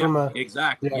keep it from a.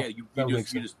 Exactly. Yeah, you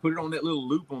just put it on that little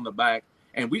loop on the back,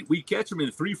 and we catch them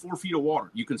in 3-4 feet of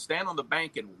water. You can stand on the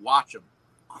bank and watch them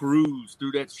cruise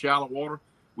through that shallow water.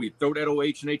 We'd throw that old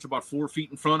H&H about 4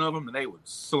 feet in front of them, and they would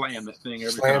slam that thing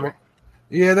every time.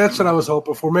 Yeah, that's what I was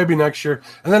hoping for. Maybe next year.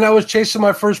 And then I was chasing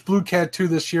my first blue cat too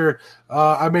this year.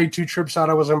 I made 2 trips out.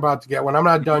 I wasn't about to get one. I'm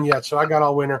not done yet, so I got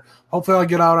all winter. Hopefully, I'll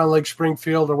get out on Lake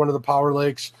Springfield or one of the Power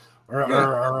Lakes,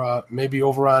 or maybe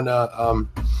over on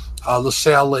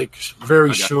LaSalle Lake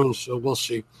very soon. So we'll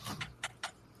see.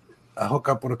 I hook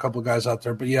up with a couple of guys out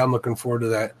there, but yeah, I'm looking forward to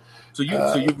that. So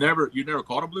you've never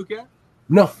caught a blue cat?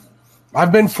 No,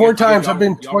 I've been 4 times. I've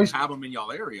been twice. Have them in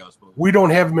y'all area, I suppose. We don't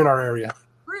have them in our area.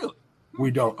 Really? We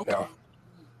don't. Okay. No.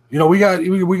 You know, we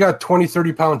got 20,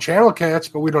 30 pound channel cats,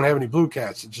 but we don't have any blue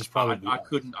cats. It's just probably. I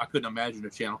couldn't imagine a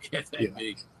channel cat that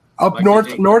big. Up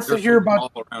like north of here,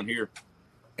 about around here.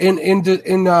 In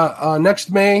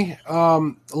next May,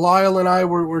 Lyle and I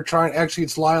were trying. Actually,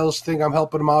 it's Lyle's thing. I'm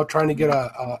helping him out, trying to get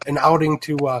an outing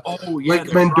to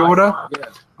Lake Mendota. Right. Yeah.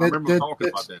 I remember talking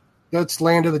about that. That's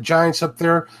Land of the Giants up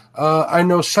there. I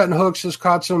know Sutton Hooks has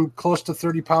caught some close to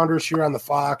 30 pounders here on the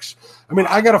Fox. I mean,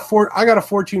 I got a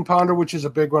 14 pounder, which is a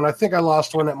big one. I think I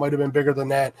lost one that might have been bigger than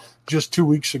that just 2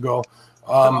 weeks ago.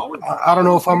 I don't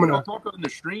know if I'm going to talk in the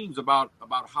streams about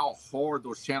how hard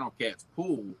those channel cats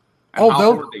pull and how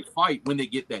hard they fight when they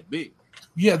get that big.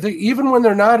 Yeah, even when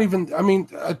they're not even. I mean,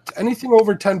 anything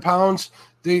over 10 pounds.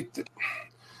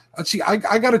 Let's see.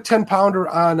 I got a 10 pounder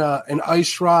on an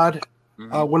ice rod.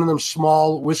 One of them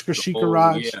small whisker seeker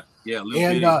rods. Yeah.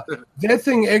 And that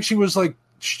thing actually was like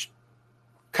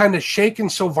kind of shaking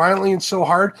so violently and so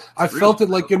hard. I felt it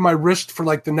like in my wrist for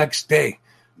like the next day.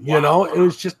 You know,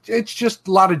 it's just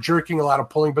a lot of jerking, a lot of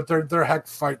pulling, but they're heck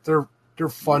fight. They're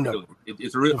fun to.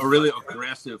 It's a really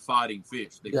aggressive fighting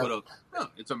fish. They put up. No,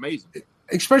 it's amazing.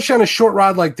 Especially on a short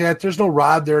rod like that, there's no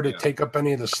rod there to take up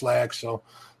any of the slack. So,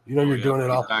 you know, you're doing it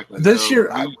all. Exactly. This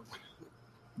year.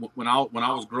 When I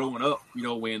was growing up, you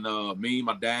know, when me,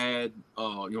 my dad,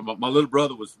 my little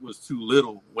brother was too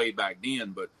little way back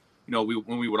then, but you know,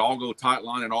 when we would all go tight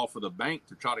lining off of the bank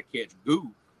to try to catch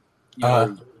goo,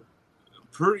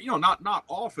 you know, not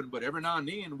often, but every now and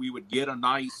then we would get a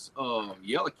nice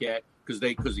yellow cat because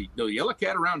the yellow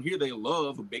cat around here, they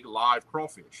love a big live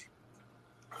crawfish.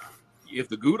 If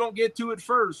the goo don't get to it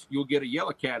first, you'll get a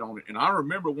yellow cat on it. And I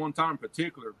remember one time in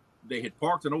particular, they had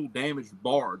parked an old damaged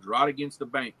barge right against the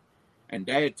bank, and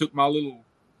Dad took my little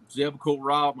Zebco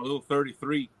rod, my little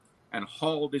 33, and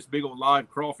hauled this big old live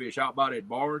crawfish out by that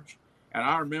barge. And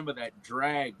I remember that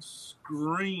drag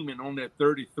screaming on that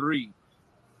 33,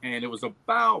 and it was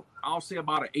about an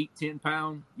 8-10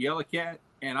 pound yellow cat.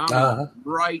 And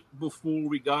right before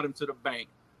we got him to the bank,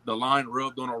 the line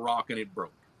rubbed on a rock and it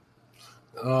broke.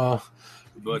 But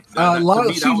to me, that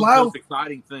was the most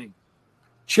exciting thing.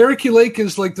 Cherokee Lake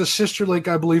is like the sister lake,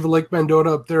 I believe, of Lake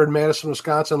Mendota up there in Madison,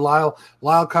 Wisconsin. Lyle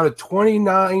caught a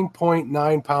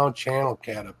 29.9-pound channel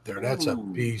cat up there. That's a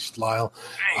beast, Lyle.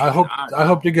 Dang, I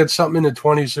hope to get something in the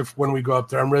 20s when we go up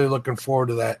there. I'm really looking forward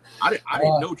to that. I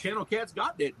didn't know channel cats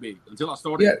got that big until I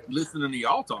started listening to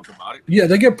y'all talk about it. Yeah,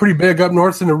 they get pretty big up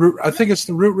north in the Root. I think it's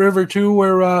the Root River too,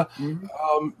 where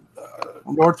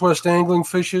Northwest Angling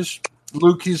fishes.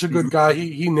 Luke, he's a good guy.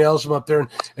 He nails them up there,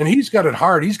 and he's got it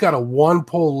hard. He's got a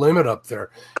 1-pole limit up there,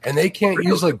 and they can't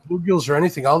use like bluegills or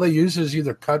anything. All they use is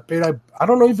either cut bait. I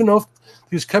don't even know if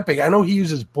he's cut bait. I know he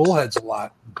uses bullheads a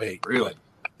lot bait. Really?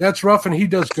 That's rough, and he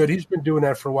does good. He's been doing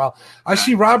that for a while. I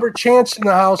see Robert Chance in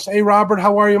the house. Hey, Robert,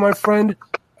 how are you, my friend?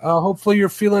 Hopefully you're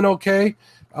feeling okay.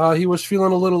 He was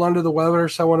feeling a little under the weather,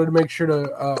 so I wanted to make sure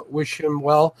to wish him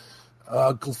well.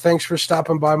 Thanks for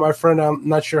stopping by, my friend. I'm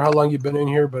not sure how long you've been in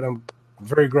here, but I'm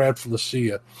very grateful to see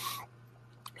you.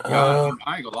 I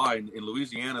ain't gonna lie. In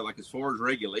Louisiana, like as far as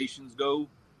regulations go,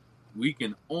 we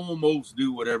can almost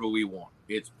do whatever we want.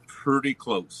 It's pretty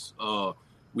close.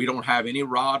 We don't have any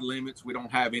rod limits. We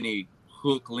don't have any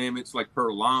hook limits like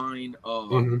per line.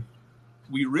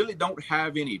 We really don't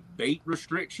have any bait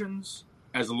restrictions.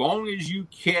 As long as you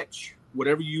catch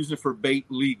whatever you're using for bait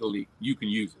legally, you can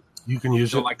use it. You can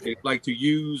use it. Like to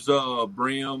use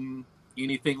brim,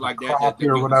 anything like that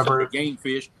or whatever. Game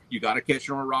fish, you got to catch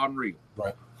it on a rod and reel.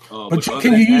 Right. But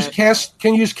can you use cast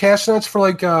nets for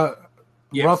like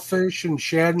rough fish and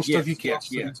shad and stuff? We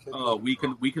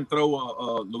can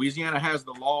throw. Louisiana has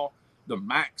the law. The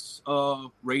max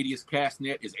radius cast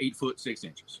net is 8 foot 6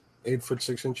 inches. 8 foot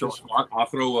 6 inches. So I'll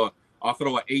throw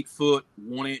a 8 foot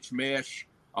 1 inch mesh.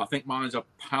 I think mine's a 1.25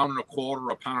 pounds,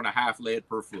 1.5 pounds lead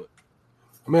per foot.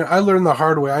 I mean, I learned the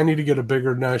hard way. I need to get a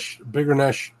bigger mesh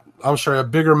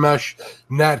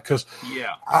net because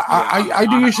I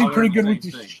do usually pretty good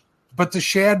with the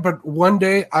shad. But one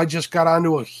day I just got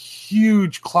onto a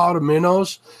huge cloud of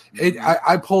minnows.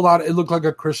 I pulled out. It looked like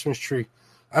a Christmas tree.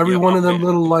 Every one of them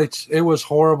little lights. It was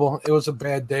horrible. It was a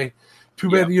bad day. Too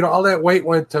bad. All that weight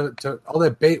went to all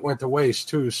that bait went to waste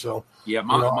too. So my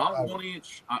 1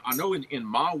 inch. I know in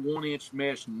my 1 inch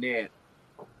mesh net,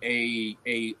 I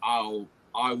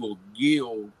will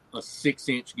gill a 6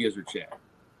 inch gizzard shad.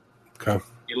 Okay.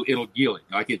 It'll gill it.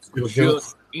 Like it's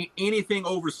just anything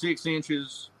over 6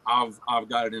 inches. I've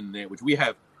got it in the net, which we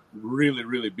have really,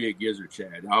 really big gizzard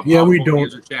shad. We don't.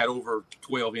 Gizzard shad over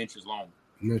 12 inches long.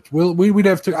 Well, we'd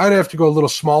have to. I'd have to go a little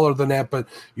smaller than that, but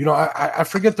I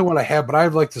forget the one I have, but I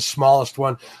have like the smallest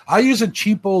one. I use a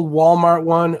cheap old Walmart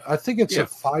one. I think it's a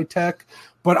Phytech,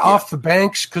 but off the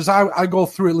banks because I go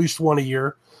through at least one a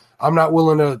year. I'm not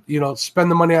willing to spend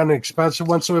the money on an expensive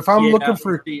one. So if I'm looking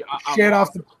for shad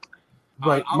off the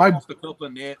right, I lost a couple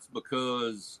of nets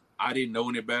because I didn't know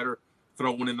any better.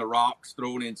 Throwing in the rocks,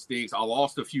 throwing in sticks. I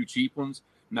lost a few cheap ones.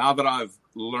 Now that I've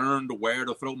learned where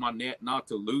to throw my net not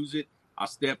to lose it, I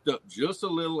stepped up just a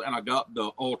little and I got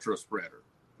the Ultra Spreader,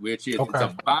 which is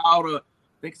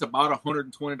it's about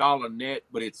 $120 net,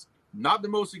 but it's not the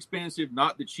most expensive,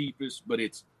 not the cheapest, but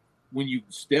it's when you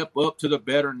step up to the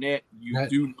better net, you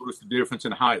do notice the difference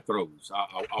in how it throws.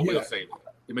 I will say that.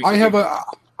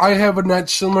 I have a net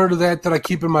similar to that I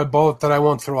keep in my boat that I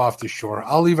won't throw off the shore.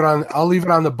 I'll leave it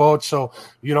on the boat so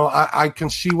I can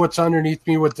see what's underneath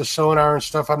me with the sonar and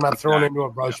stuff. I'm not throwing into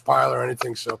a brush pile or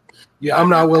anything. So I'm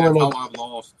not willing to. I've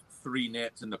lost 3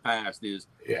 nets in the past is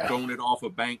throwing it off a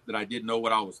bank that I didn't know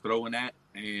what I was throwing at,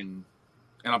 and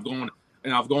I've gone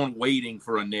waiting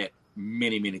for a net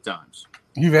many, many times.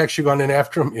 You've actually gone in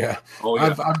after them, yeah. Oh, yeah.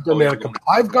 I've done that.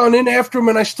 I've gone in after them,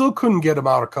 and I still couldn't get them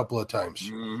out a couple of times.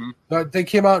 Mm-hmm. They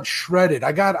came out shredded.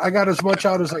 I got as much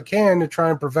out as I can to try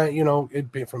and prevent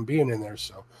it from being in there.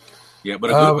 So, yeah,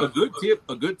 but a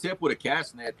good tip with a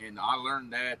cast net, and I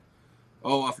learned that.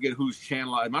 Oh, I forget whose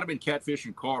channel. It might have been Catfish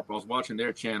and Carp. I was watching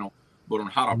their channel, but on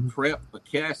how to prep a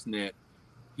cast net,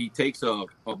 he takes about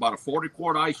a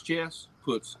 40-quart ice chest,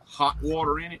 puts hot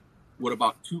water in it with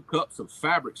about 2 cups of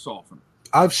fabric softener.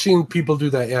 I've seen people do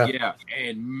that, yeah. Yeah,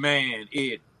 and man,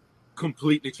 it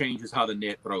completely changes how the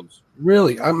net throws.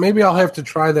 Really? Maybe I'll have to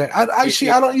try that. I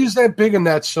don't use that big a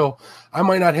net, so I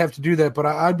might not have to do that, but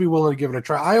I'd be willing to give it a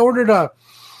try. I ordered the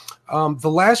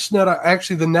last net,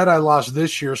 actually the net I lost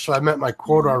this year, so I met my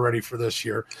quota already for this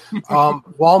year.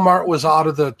 Walmart was out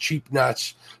of the cheap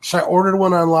nets, so I ordered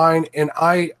one online, and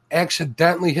I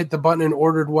accidentally hit the button and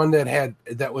ordered one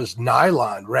that was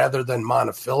nylon rather than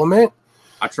monofilament.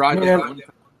 I tried that one.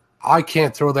 I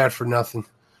can't throw that for nothing.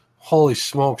 Holy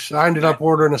smokes. I ended up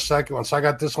ordering a second one, so I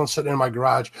got this one sitting in my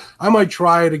garage. I might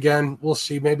try it again. We'll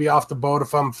see. Maybe off the boat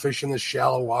if I'm fishing this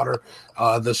shallow water.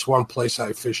 This one place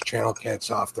I fish channel cats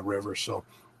off the river. So,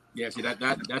 yeah, see,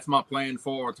 that's my plan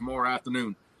for tomorrow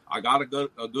afternoon. I got a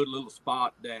good little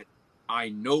spot that I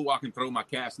know I can throw my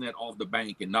cast net off the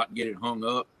bank and not get it hung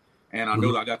up. And I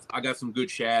know I got some good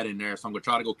shad in there, so I'm going to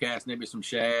try to go cast maybe some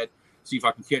shad, see if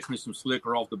I can catch me some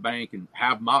slicker off the bank and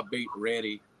have my bait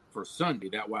ready for Sunday.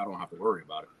 That way I don't have to worry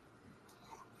about it.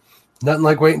 Nothing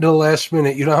like waiting until the last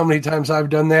minute. You know how many times I've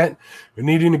done that? You're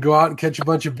needing to go out and catch a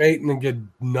bunch of bait and then get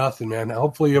nothing, man.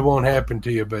 Hopefully it won't happen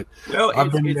to you, but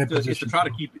I've been in that position. It's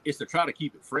to try to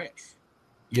keep it fresh.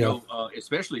 You know,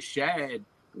 especially shad.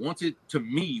 Once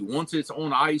it's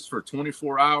on ice for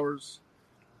 24 hours,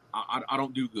 I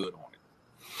don't do good on it.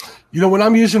 You know, when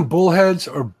I'm using bullheads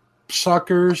or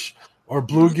suckers or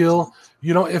bluegill,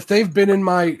 you know, if they've been in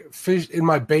my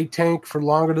bait tank for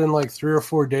longer than like 3 or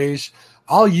 4 days,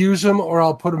 I'll use them or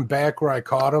I'll put them back where I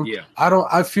caught them. Yeah.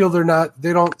 I feel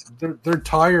they're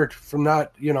tired from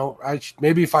not, you know,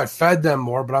 maybe if I fed them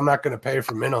more, but I'm not going to pay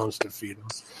for minnows to feed them.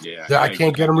 Yeah. I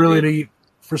can't get them really to eat.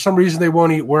 For some reason, they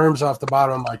won't eat worms off the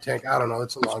bottom of my tank. I don't know.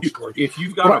 It's a long story. If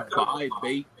you've got to buy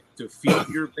bait to feed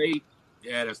your bait,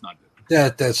 yeah, that's not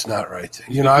good. That's not right.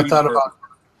 You know, I thought about.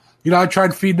 You know, I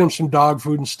tried feeding them some dog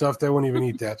food and stuff. They won't even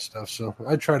eat that stuff. So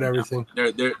I tried everything.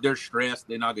 They're stressed.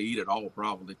 They're not gonna eat it all,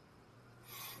 probably.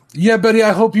 Yeah, Betty.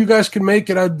 I hope you guys can make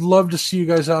it. I'd love to see you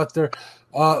guys out there.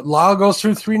 Lyle goes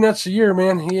through 3 nets a year,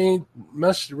 man. He ain't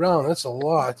messing around. That's a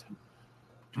lot.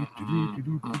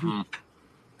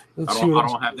 I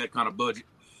don't have that kind of budget.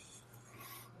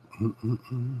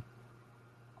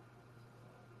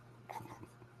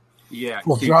 Yeah.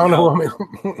 Well, drown a woman.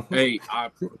 Hey,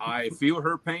 I feel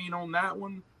her pain on that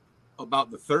one.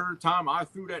 About the 3rd time I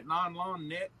threw that nylon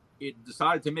net, it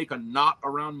decided to make a knot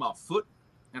around my foot,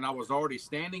 and I was already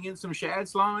standing in some shad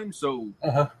slime. So,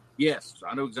 yes,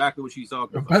 I know exactly what she's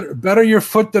talking about. Better your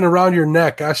foot than around your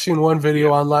neck. I've seen one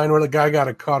video online where the guy got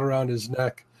a caught around his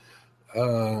neck.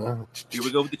 Here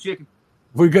we go with the chicken.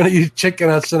 We're going to eat chicken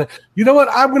on Sunday. You know what?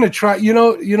 I'm going to try. You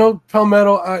know,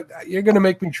 Palmetto, you're going to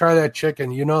make me try that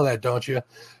chicken. You know that, don't you?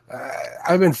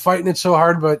 I've been fighting it so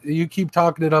hard, but you keep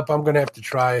talking it up. I'm going to have to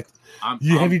try it. Have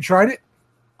you tried it?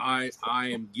 I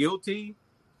am guilty.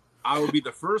 I will be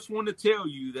the first one to tell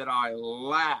you that I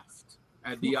laughed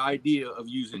at the idea of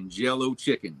using Jell-O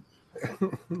chicken.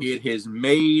 It has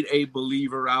made a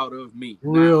believer out of me.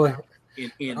 Really? Now,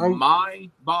 in my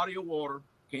body of water,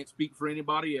 can't speak for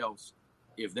anybody else.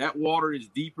 If that water is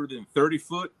deeper than 30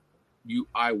 foot,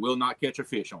 I will not catch a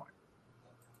fish on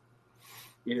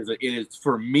it. It is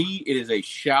for me. It is a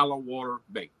shallow water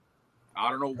bait. I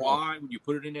don't know why when you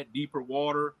put it in that deeper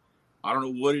water. I don't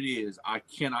know what it is. I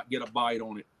cannot get a bite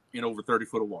on it in over 30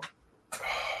 foot of water.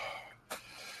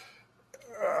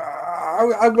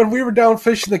 When we were down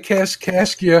fishing the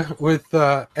Kaskaskia with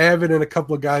Avin and a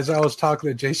couple of guys, I was talking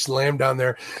to Jason Lamb down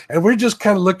there, and we're just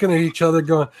kind of looking at each other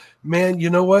going, man,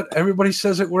 you know what? Everybody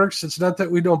says it works. It's not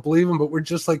that we don't believe them, but we're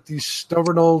just like these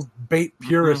stubborn old bait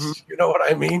purists. Mm-hmm. You know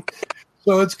what I mean?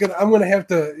 So I'm going to have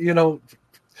to, you know,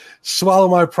 swallow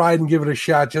my pride and give it a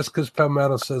shot just because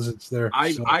Palmetto says it's there.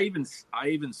 I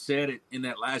even said it in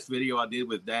that last video I did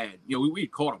with Dad. You know, we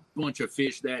caught a bunch of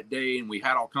fish that day, and we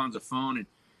had all kinds of fun. And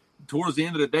towards the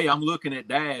end of the day, I'm looking at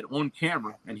Dad on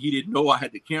camera, and he didn't know I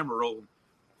had the camera rolling.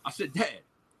 I said, Dad,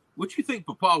 what you think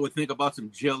Papa would think about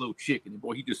some Jell-O chicken? And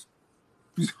boy, he just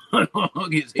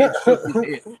hung his head, shook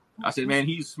his head. I said, man,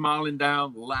 he's smiling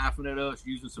down, laughing at us,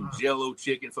 using some Jell-O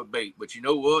chicken for bait. But you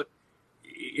know what?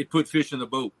 It put fish in the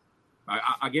boat.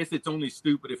 I guess it's only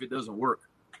stupid if it doesn't work.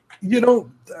 You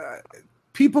know,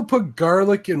 people put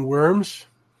garlic in worms.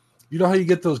 You know how you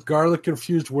get those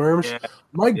garlic-infused worms? Yeah.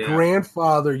 My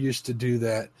grandfather used to do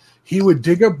that. He would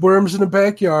dig up worms in the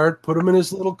backyard, put them in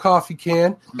his little coffee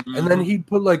can, and then he'd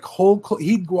put like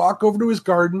he'd walk over to his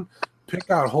garden, pick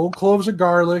out whole cloves of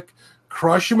garlic,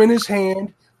 crush them in his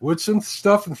hand with some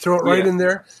stuff and throw it right in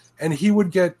there, and he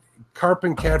would get carp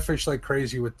and catfish like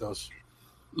crazy with those.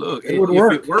 Look, if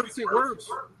it works, it works.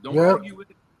 Don't argue with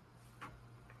it.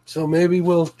 So maybe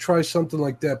we'll try something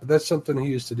like that, but that's something he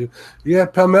used to do. Yeah,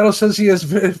 Palmetto says he has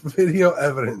video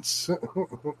evidence.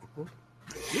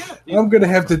 I'm gonna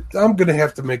have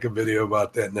to make a video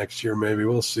about that next year. Maybe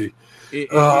we'll see.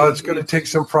 It's gonna take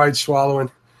some pride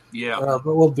swallowing. Yeah,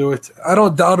 but we'll do it. I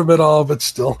don't doubt him at all, but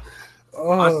still,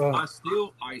 I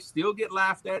still get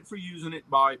laughed at for using it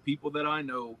by people that I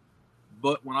know.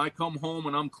 But when I come home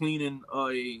and I'm cleaning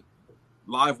a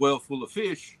live well full of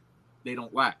fish, they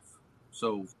don't laugh.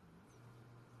 So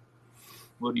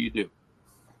what do you do?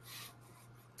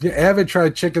 Yeah, Avid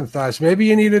tried chicken thighs. Maybe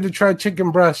you needed to try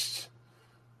chicken breasts.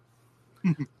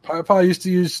 Papa used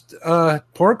to use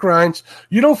pork rinds.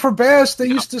 For Bass, they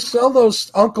used to sell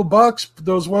those Uncle Bucks,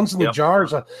 those ones in the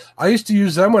jars. I used to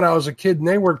use them when I was a kid, and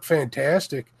they worked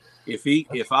fantastic.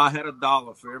 If I had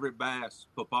 $1 for every bass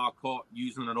Papa caught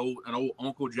using an old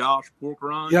Uncle Josh pork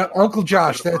rind, yeah, Uncle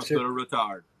Josh, that's it. I could have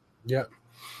retired. Yeah.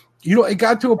 It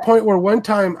got to a point where one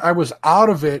time I was out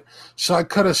of it, so I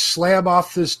cut a slab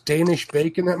off this Danish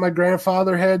bacon that my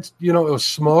grandfather had. It was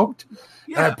smoked.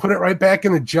 Yeah. And I put it right back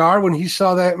in the jar. When he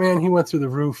saw that, man, he went through the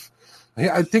roof.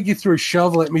 I think he threw a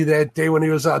shovel at me that day when he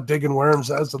was out digging worms.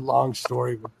 That was a long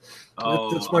story.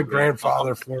 That's my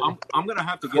grandfather for you. I'm going to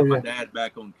have to get my dad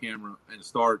back on camera and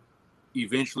start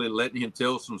eventually letting him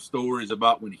tell some stories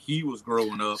about when he was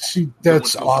growing up. See,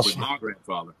 that's awesome. With my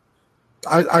grandfather.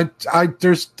 I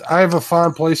have a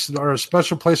fond place or a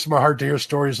special place in my heart to hear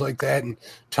stories like that and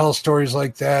tell stories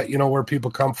like that, where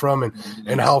people come from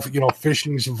and how,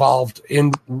 fishing's evolved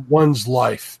in one's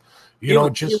life.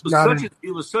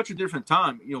 It was such a different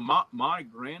time. My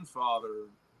grandfather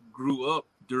grew up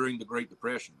during the Great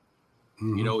Depression.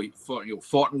 Mm-hmm. He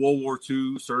fought in World War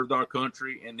II, served our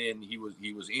country, and then he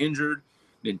was injured,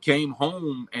 then came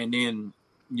home, and then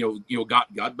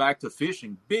got back to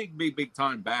fishing. Big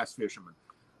time bass fisherman.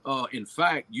 In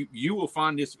fact, you will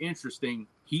find this interesting.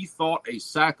 He thought a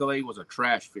sac-a-lait was a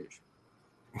trash fish.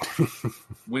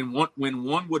 When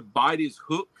one would bite his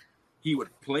hook, he would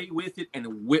play with it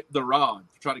and whip the rod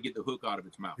to try to get the hook out of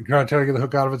its mouth. You're trying to get the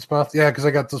hook out of its mouth? Yeah, because I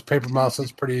got those paper mouths.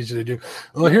 That's pretty easy to do.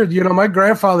 Well, here, my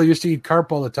grandfather used to eat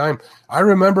carp all the time. I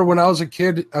remember when I was a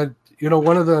kid,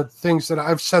 one of the things that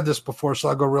I've said this before, so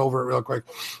I'll go over it real quick.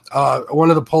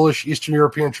 One of the Polish Eastern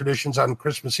European traditions on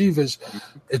Christmas Eve is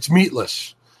it's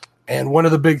meatless. And one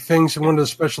of the big things and one of the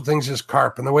special things is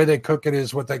carp. And the way they cook it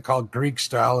is what they call Greek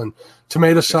style and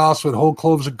tomato sauce with whole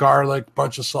cloves of garlic,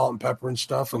 bunch of salt and pepper and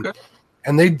stuff.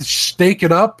 And they steak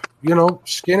it up,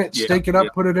 skin it, steak it up,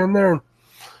 put it in there.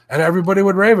 And everybody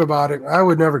would rave about it. I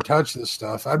would never touch this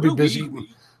stuff. I'd be busy eating.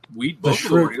 We eat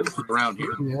buffalo ribs around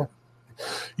here. Yeah.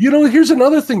 Here's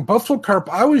another thing. Buffalo carp.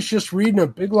 I was just reading a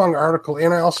big long article,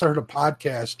 and I also heard a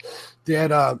podcast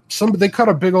that they caught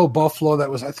a big old buffalo that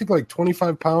was, I think, like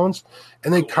 25 pounds,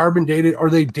 and they carbon dated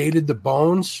or they dated the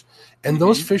bones, and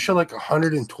those fish are like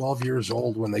 112 years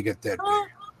old when they get that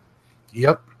big.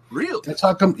 Yep. Really? That's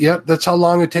how come. Yep. That's how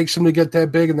long it takes them to get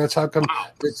that big, and that's how come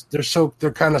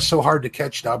they're kind of so hard to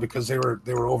catch now because they were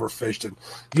overfished. And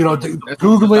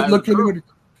Google it, look into it.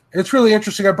 It's really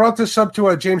interesting. I brought this up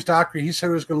to James Dockery. He said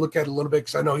he was going to look at it a little bit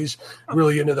because I know he's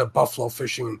really into the buffalo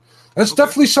fishing. That's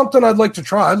definitely something I'd like to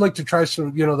try. I'd like to try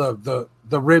some, the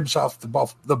ribs off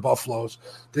the buffaloes.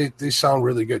 They sound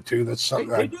really good too. That's something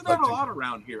they do that a lot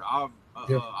around here. I've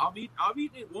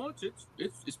eaten it once.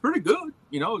 It's pretty good.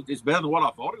 It's better than what I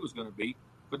thought it was going to be.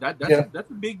 But that's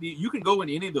a big deal. You can go in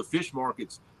any of the fish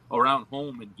markets around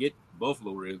home and get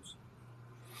buffalo ribs.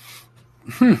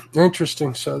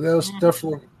 Interesting. So that was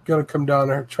definitely going to come down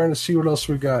there. Trying to see what else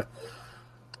we got.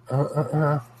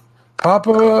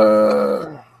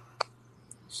 Papa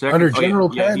under General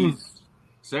Patton.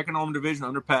 Second Army Division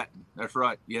under Patton. That's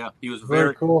right. Yeah, he was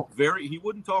very cool. He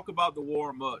wouldn't talk about the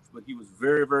war much, but he was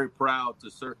very, very proud to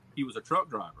serve. He was a truck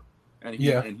driver, and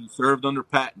he served under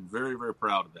Patton. Very, very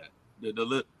proud of that.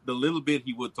 The little bit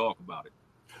he would talk about it.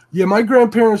 Yeah, my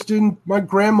grandparents didn't. My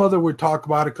grandmother would talk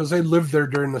about it because they lived there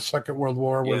during the Second World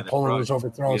War when Poland was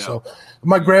overthrown. Yeah. So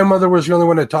my grandmother was the only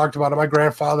one that talked about it. My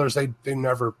grandfathers, they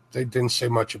didn't say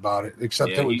much about it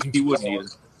except that he was here.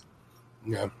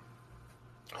 Yeah.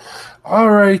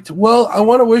 All right. Well, I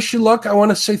want to wish you luck. I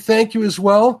want to say thank you as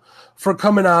well for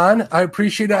coming on. I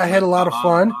appreciate it. I had a lot of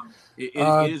fun. It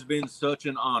has been such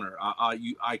an honor.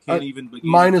 I can't even begin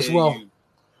mine to as well. You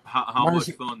how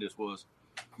much fun this was.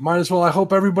 Might as well. I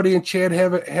hope everybody in chat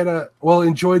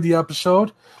enjoyed the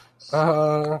episode.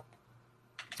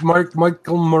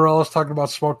 Michael Morales talking about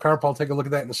smoked carp. I'll take a look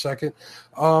at that in a second.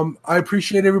 I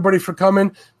appreciate everybody for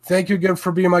coming. Thank you again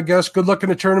for being my guest. Good luck in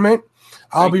the tournament.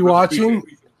 I'll be watching.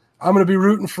 I'm going to be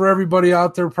rooting for everybody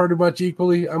out there pretty much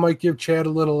equally. I might give Chad a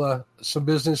little some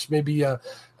business, maybe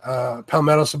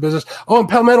Palmetto some business. Oh, and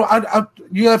Palmetto,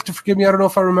 you have to forgive me. I don't know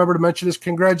if I remember to mention this.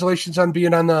 Congratulations on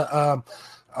being on the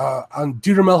on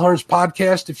Dieter Melhorn's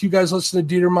podcast. If you guys listen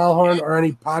to Dieter Melhorn or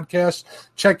any podcast,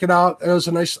 check it out. It was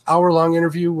a nice hour-long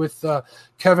interview with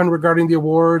Kevin regarding the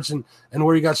awards and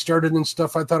where he got started and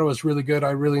stuff. I thought it was really good.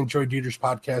 I really enjoyed Dieter's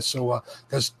podcast, so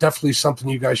that's definitely something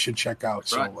you guys should check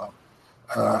out. Right. So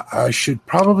I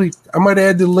might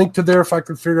add the link to there if I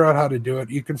can figure out how to do it.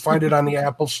 You can find it on the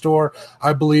Apple Store,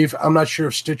 I believe. I'm not sure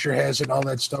if Stitcher has it and all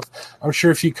that stuff. I'm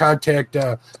sure if you contact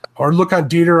or look on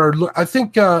Dieter, I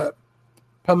think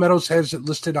Palmettos has it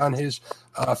listed on his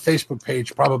Facebook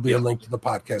page, probably a link to the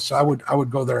podcast. So I would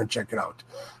go there and check it out.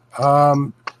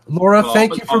 Laura,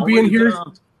 thank you for being here.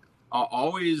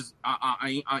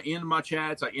 I end my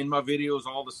chats, I end my videos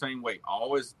all the same way. I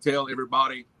always tell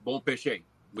everybody bon pêcher,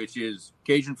 which is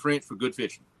Cajun French for good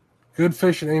fishing. Good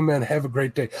fishing. Amen. Have a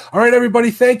great day. All right,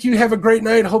 everybody. Thank you. Have a great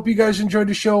night. Hope you guys enjoyed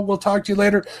the show. We'll talk to you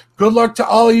later. Good luck to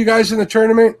all of you guys in the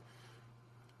tournament.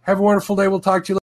 Have a wonderful day. We'll talk to you later.